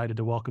would be excited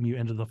to welcome you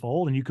into the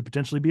fold. And you could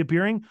potentially be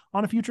appearing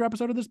on a future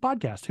episode of this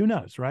podcast. Who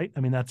knows, right? I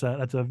mean, that's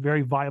a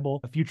very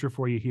viable future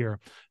for you here.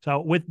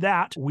 So with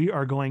that, we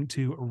are going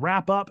to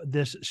wrap up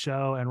this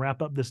show and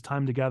wrap up this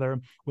time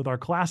together with our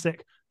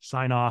classic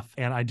sign off.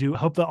 And I do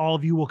hope that all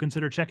of you will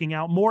consider checking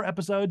out more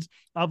episodes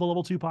of the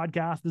Level 2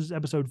 podcast. This is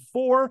episode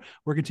 4.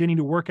 We're continuing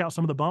to work out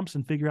some of the bumps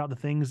and figure out the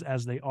things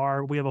as they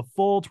are. We have a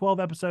full 12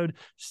 episode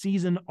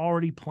season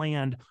already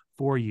planned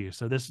for you.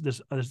 So this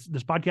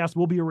podcast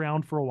will be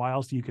around for a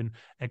while, so you can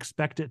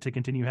expect it to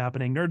continue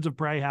happening. Nerds of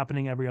Prey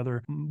happening every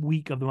other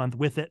week of the month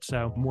with it.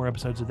 So more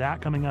episodes of that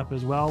coming up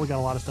as well. We got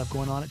a lot of stuff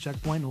going on at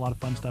Checkpoint and a lot of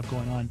fun stuff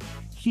going on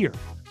here.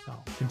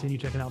 So continue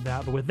checking out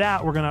that. But with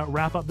that, we're going to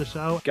wrap up the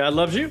show. God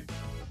loves you.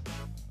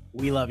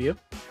 We love you.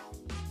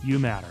 You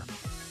matter.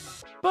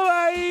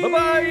 Bye-bye.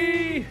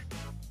 Bye-bye.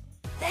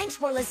 Thanks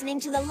for listening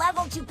to the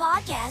Level 2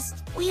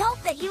 podcast. We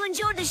hope that you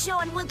enjoyed the show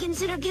and will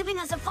consider giving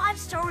us a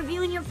 5-star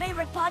review in your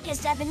favorite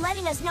podcast app and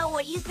letting us know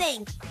what you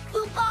think.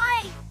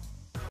 Goodbye!